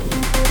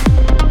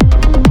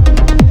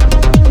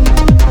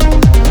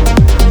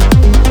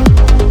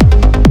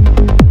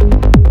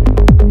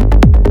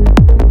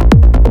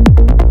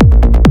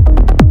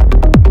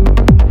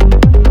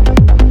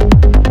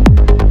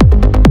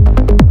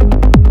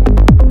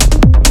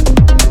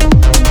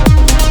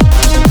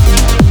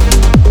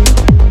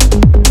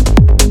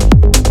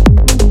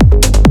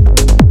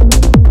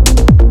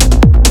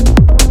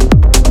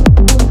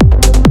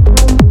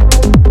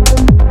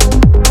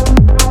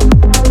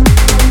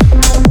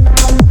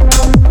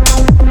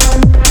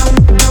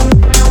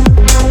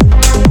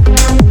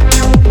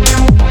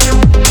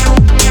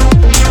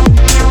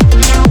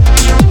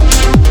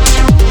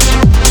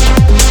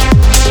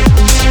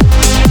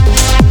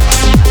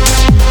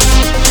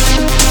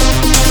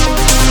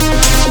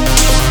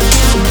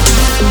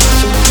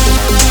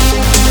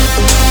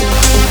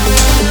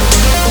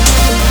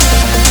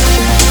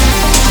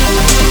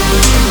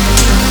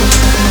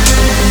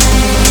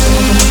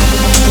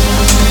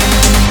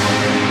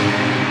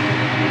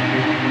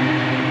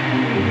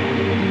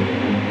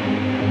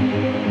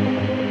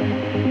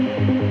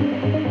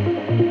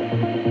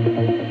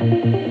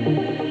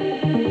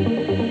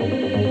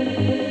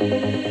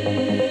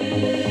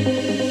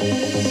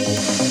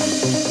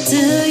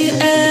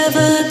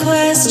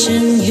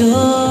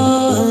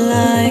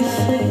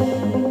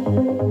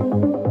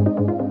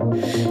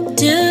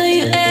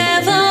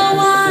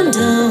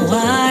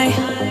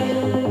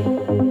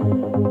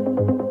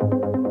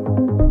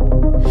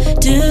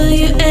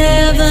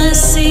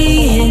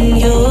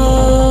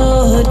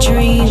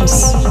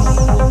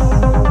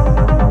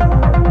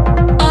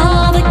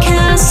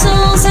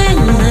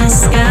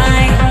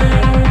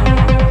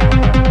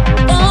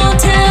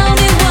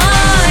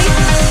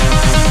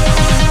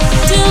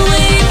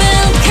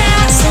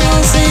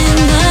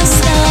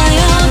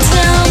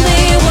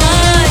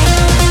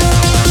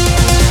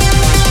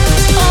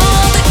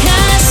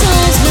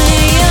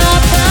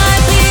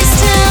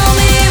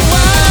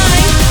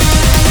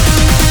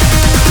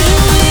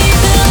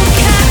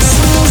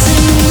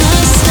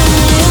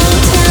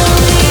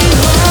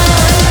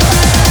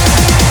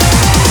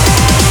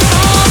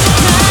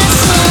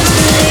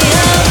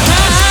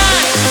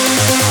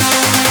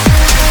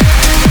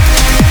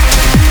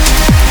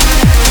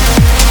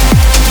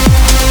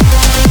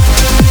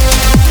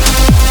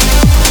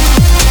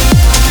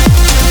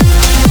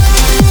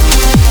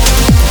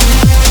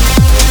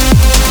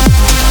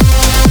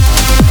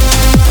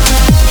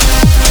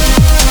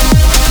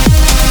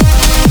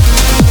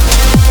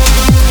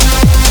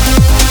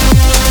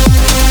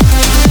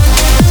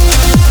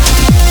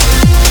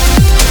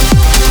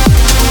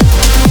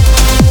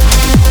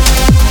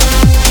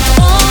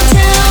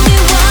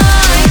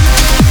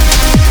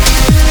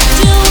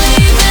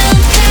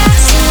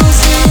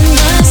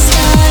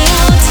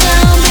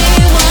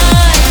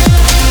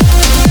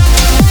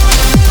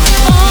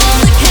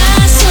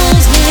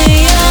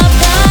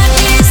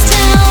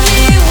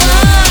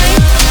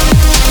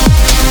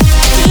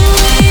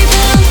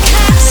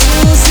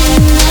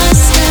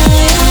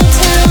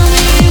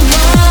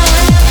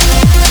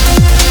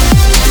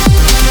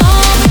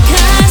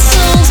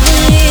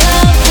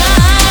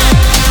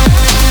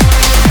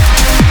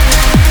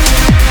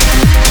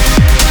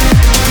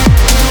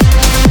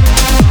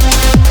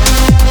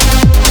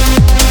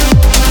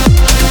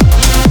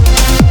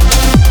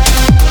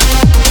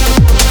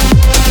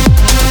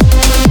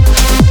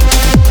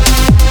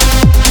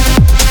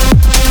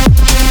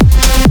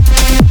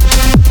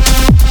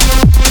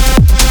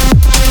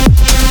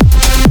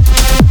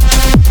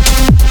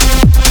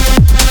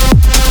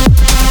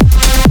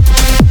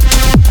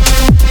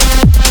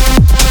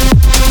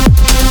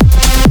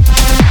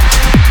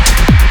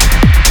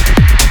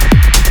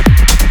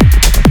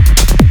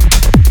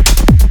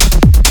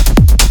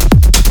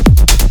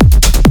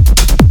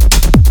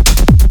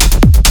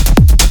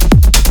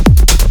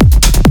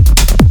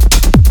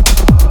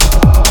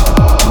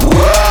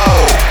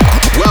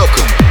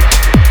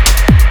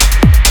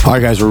 All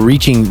right, guys, we're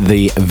reaching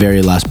the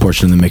very last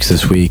portion of the mix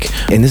this week,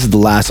 and this is the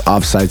last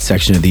offside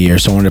section of the year,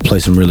 so I wanted to play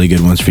some really good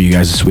ones for you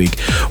guys this week.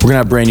 We're gonna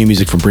have brand new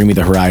music from Bring Me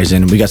the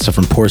Horizon. We got stuff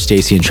from Poor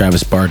Stacy and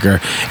Travis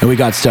Barker, and we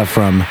got stuff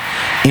from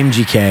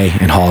MGK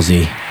and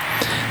Halsey.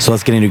 So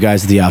let's get into,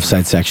 guys, the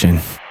offside section.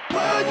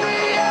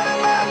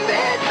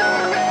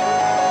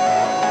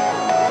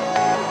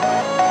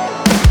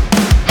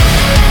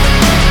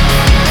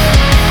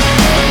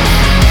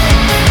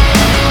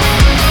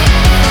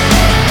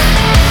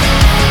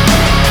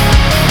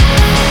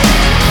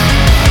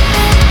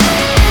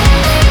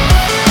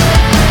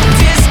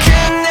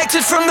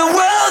 From the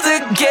world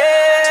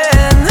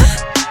again.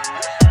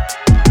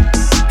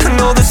 I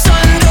know the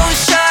sun don't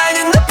shine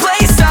in the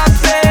place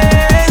I've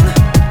been.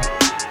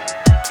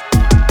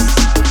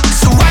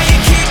 So why you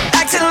keep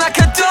acting like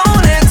I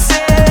don't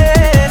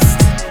exist?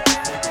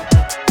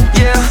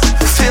 Yeah,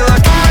 I feel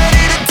like I'm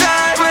ready to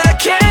die, but I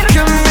can't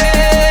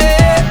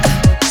commit.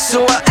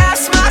 So I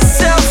ask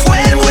myself,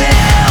 when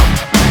will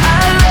I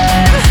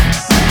live?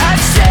 I've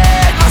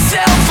set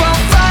myself on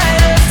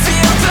fire,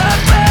 feel the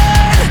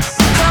burn.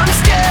 I'm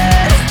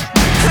scared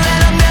that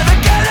I'm never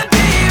gonna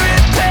be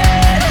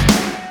repaired.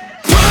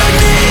 Put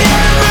me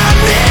in my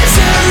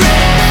misery.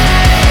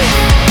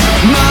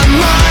 My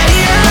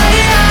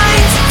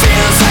mind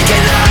feels like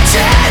an arch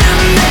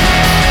enemy.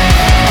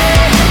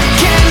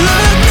 Can't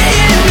look me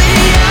in the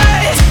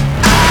eyes.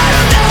 I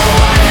don't know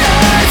what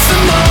hurts the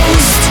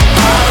most.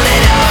 Hold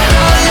it on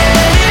or let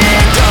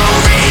it go.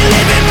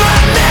 Reliving my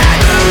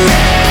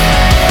memories,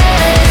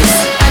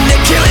 and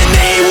they're killing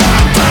me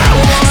one by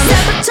one.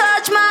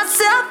 Sabotage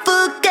myself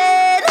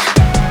again.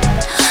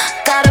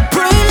 Got a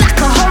brain like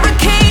a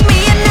hurricane. Me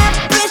and that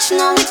bitch,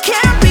 no, we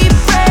can't be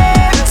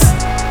friends.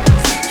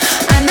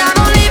 And I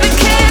don't even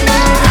care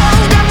now.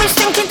 Got me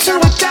sinking to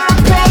a dark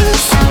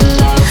place.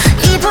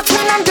 Evil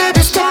twin under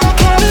the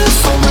staircase.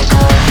 Oh my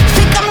god,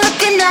 think I'm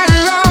looking at a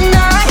long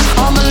night.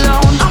 I'm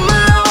alone, I'm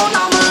alone,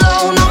 I'm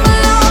alone, I'm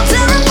alone.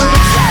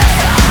 Terrified.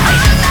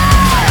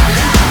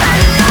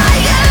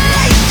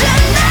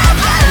 Annihilation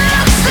never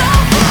looks so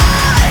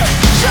bright.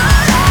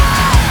 Shut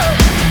up.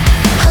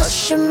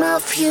 Hush your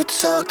mouth, you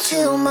talk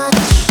too much.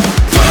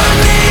 Put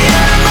me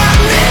in my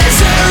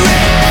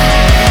misery.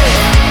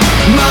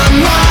 My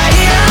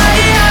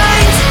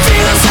mind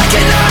feels like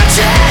an arch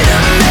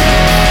enemy.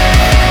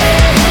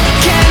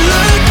 Can't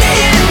look me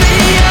in the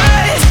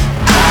eyes.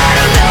 I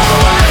don't know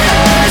what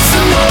hurts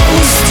the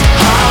most.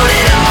 Hold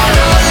it on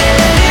or let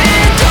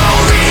it go.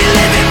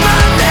 Reliving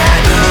my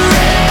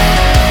memories,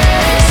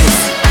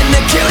 and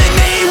they're killing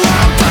me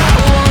one by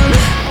one.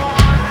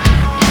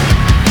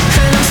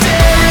 And I'm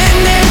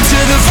staring into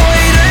the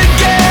void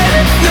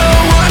again. No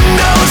one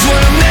knows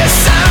what a mess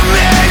I'm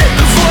in.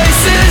 The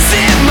voices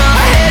in my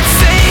head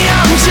say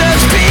I'm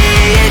just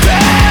being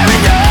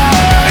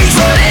paranoid,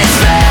 but it's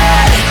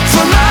bad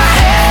for my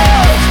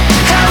health.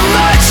 How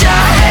much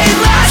I hate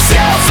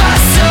myself, I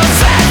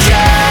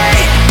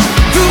suffocate.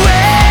 The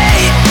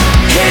way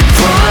it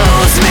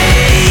pulls me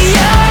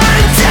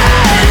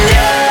undone.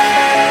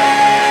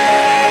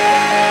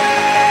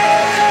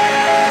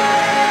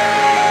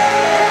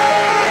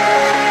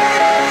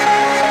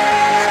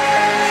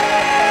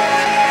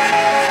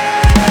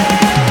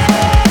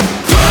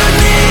 Put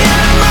me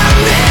in my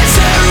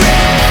misery.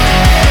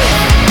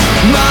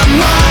 My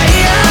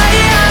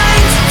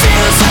mind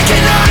feels like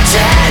an arch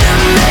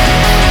enemy.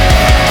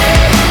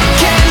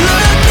 Can't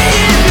look me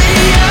in the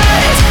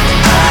eyes.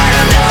 I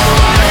don't know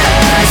what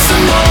hurts the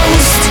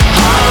most.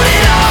 Hold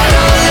it on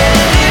or let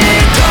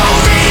it go.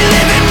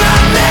 Reliving my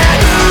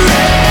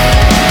memories,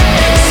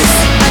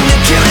 and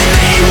they're killing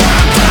me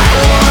one by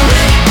one.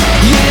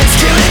 Yeah, it's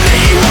killing me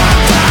one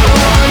by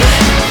one,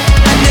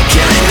 and they're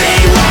killing me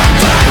one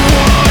by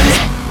one.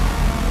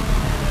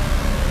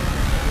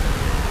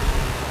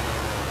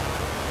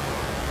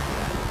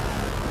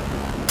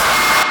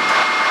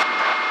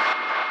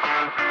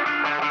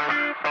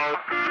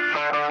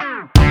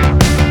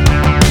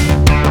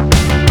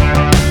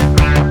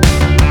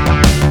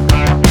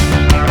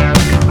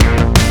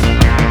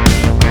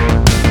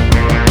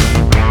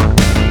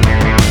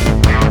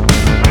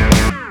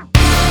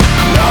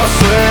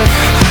 Lost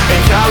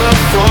in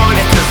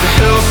California, 'cause the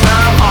hills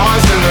have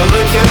eyes and they're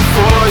looking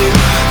for you.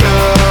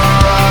 You're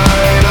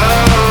right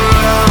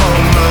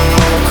around the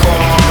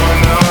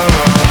corner.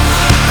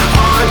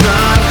 I'm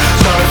done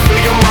trying to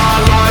figure my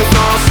life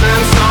out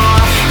since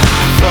I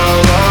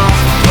fell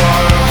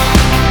apart.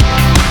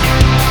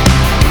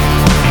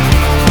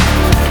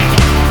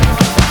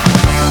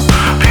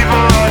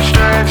 People are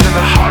strange in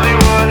the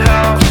Hollywood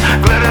hills.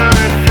 Glitter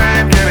and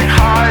fame, getting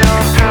high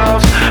on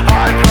pills.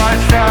 High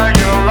price tag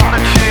and a lot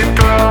of cheap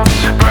thrills.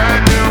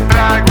 Brand new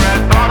bag,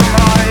 red bottom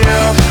high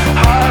heels.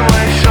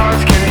 Highway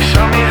shorts, can you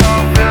show me how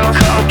it feels?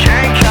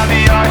 Cocaine,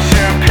 caviar,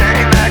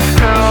 champagne, next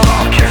pills.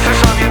 Kisses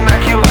on your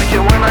neck, you like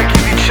it when I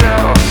give you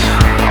chills.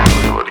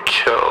 Hollywood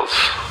kills.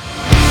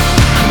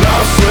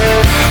 Lost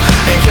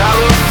in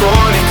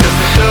California, 'cause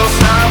the hills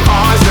have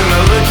eyes and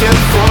they're looking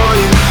for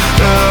you.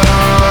 You're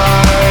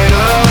right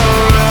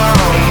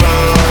around the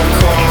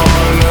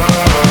corner.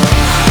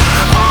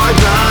 I'm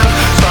done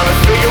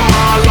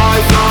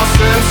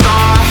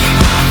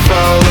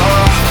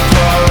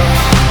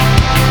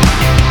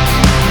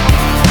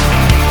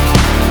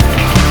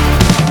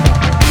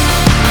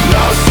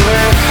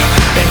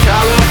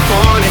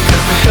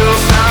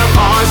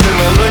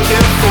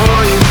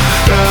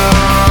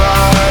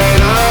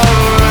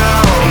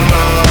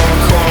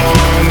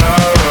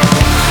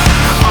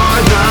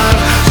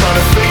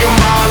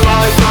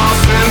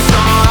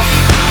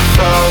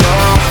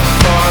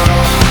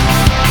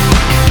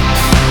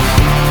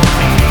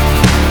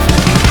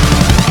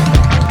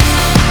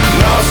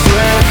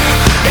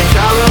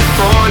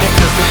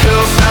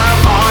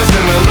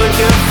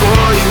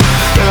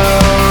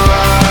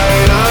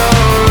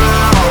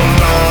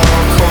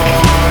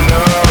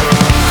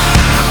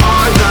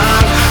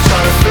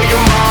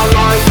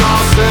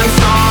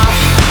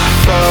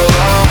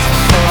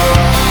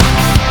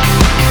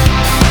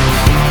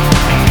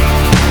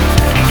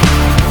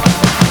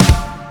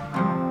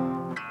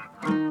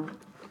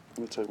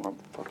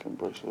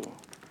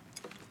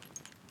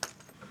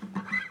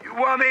You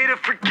want me to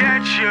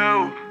forget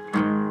you?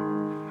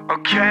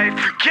 Okay,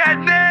 forget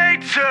me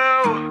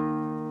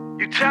too.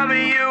 You tell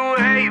me you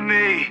hate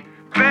me,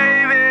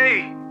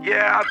 baby.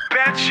 Yeah, I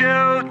bet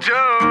you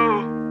do.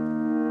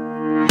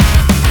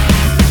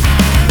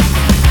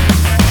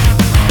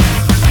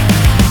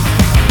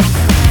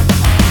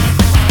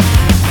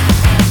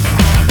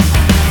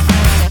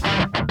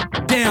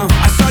 Damn,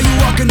 I saw you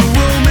walk in the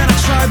room and I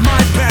tried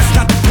my best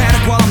not to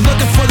panic while I'm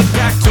looking for the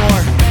back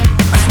door.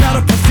 I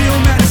smelled a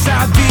perfume and it's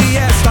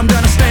obvious I'm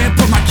gonna stay and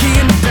put my key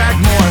in the bag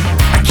more.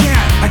 I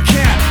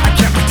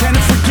can't pretend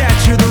to forget.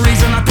 You're the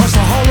reason I punched a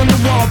hole in the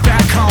wall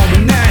back home.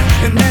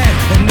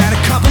 And then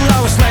a couple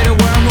hours later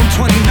we're in room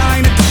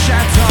 29 at the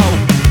chateau.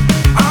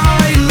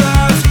 I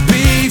left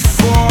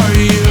before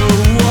you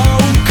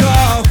woke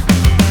up.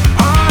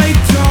 I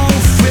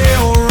don't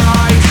feel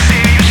right.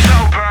 See you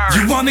sober.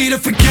 You want me to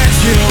forget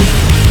you?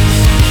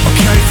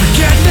 Okay,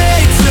 forget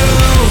me too.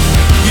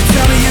 You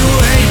tell me you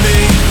hate me,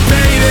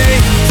 baby.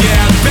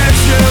 Yeah, I bet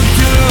you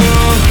do.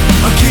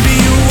 I'm keeping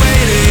you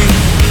waiting,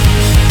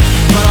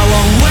 but I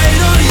won't wait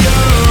on you.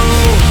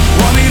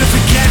 Want me to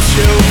forget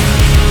you?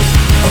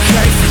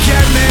 Okay,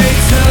 forget me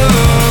too.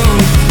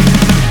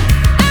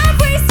 I've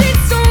wasted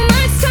so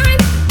much time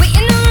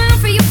waiting around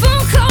for your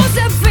phone calls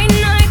every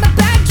night. My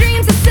bad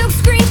dreams are silk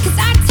screens, 'cause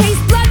I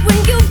taste blood when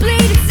you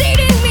bleed. It's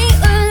eating me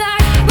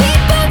alive.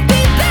 We'd both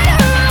be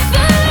better off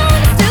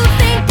alone. Still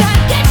think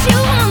I'd get you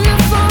on the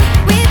phone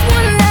with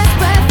one last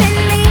breath in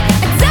me.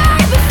 I'd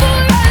die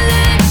before I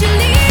let you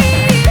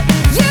leave.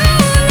 You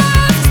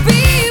left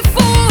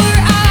before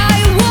I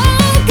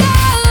woke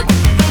up.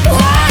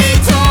 Why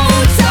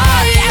don't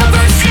I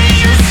ever see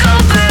you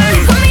sober?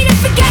 You want me to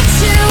forget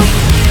you?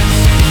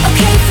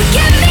 Okay,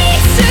 forget me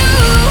too.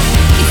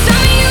 You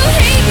tell me you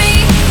hate me,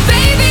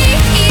 baby.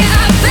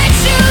 Yeah, I bet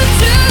you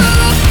do.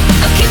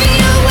 I'm keeping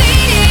you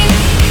waiting,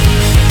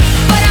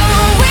 but I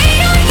won't wait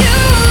on you.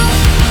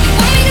 You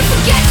want me to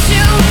forget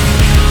you?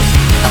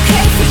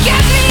 Okay,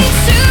 forget me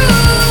too.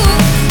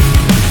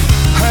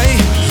 Hey,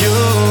 you.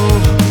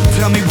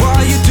 Tell me why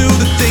you do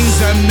the things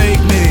that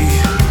make me.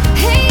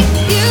 Hate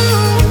you.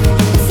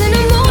 It's an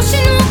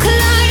emotional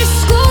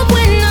kaleidoscope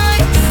when I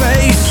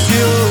Face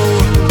you,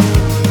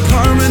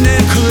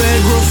 permanent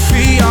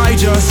calligraphy. I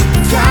just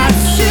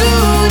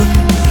tattooed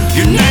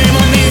your name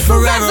on me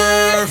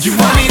forever. You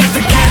want me to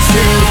forget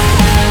you?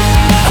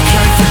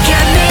 Okay,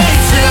 forget me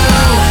too.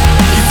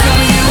 You tell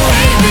me you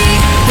hate me,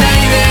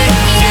 baby.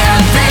 Yeah,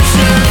 I bet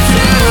you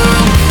do.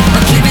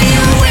 I'm keeping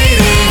you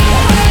waiting,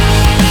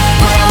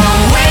 but I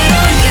won't wait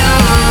on you.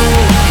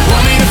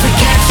 Want me to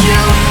forget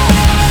you?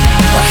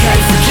 Okay,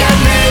 forget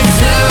me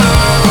too.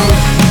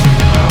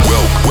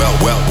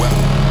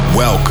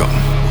 Welcome.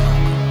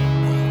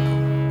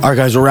 All right,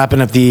 guys, we're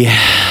wrapping up the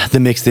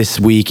mix this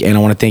week, and I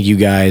want to thank you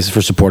guys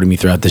for supporting me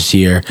throughout this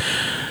year.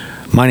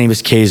 My name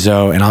is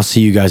Keizo, and I'll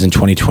see you guys in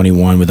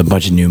 2021 with a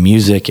bunch of new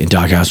music and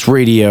Doghouse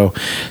Radio.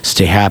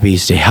 Stay happy,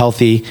 stay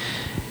healthy,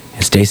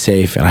 and stay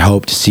safe, and I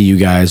hope to see you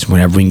guys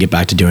whenever we can get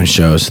back to doing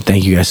shows.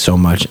 Thank you guys so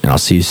much, and I'll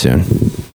see you soon.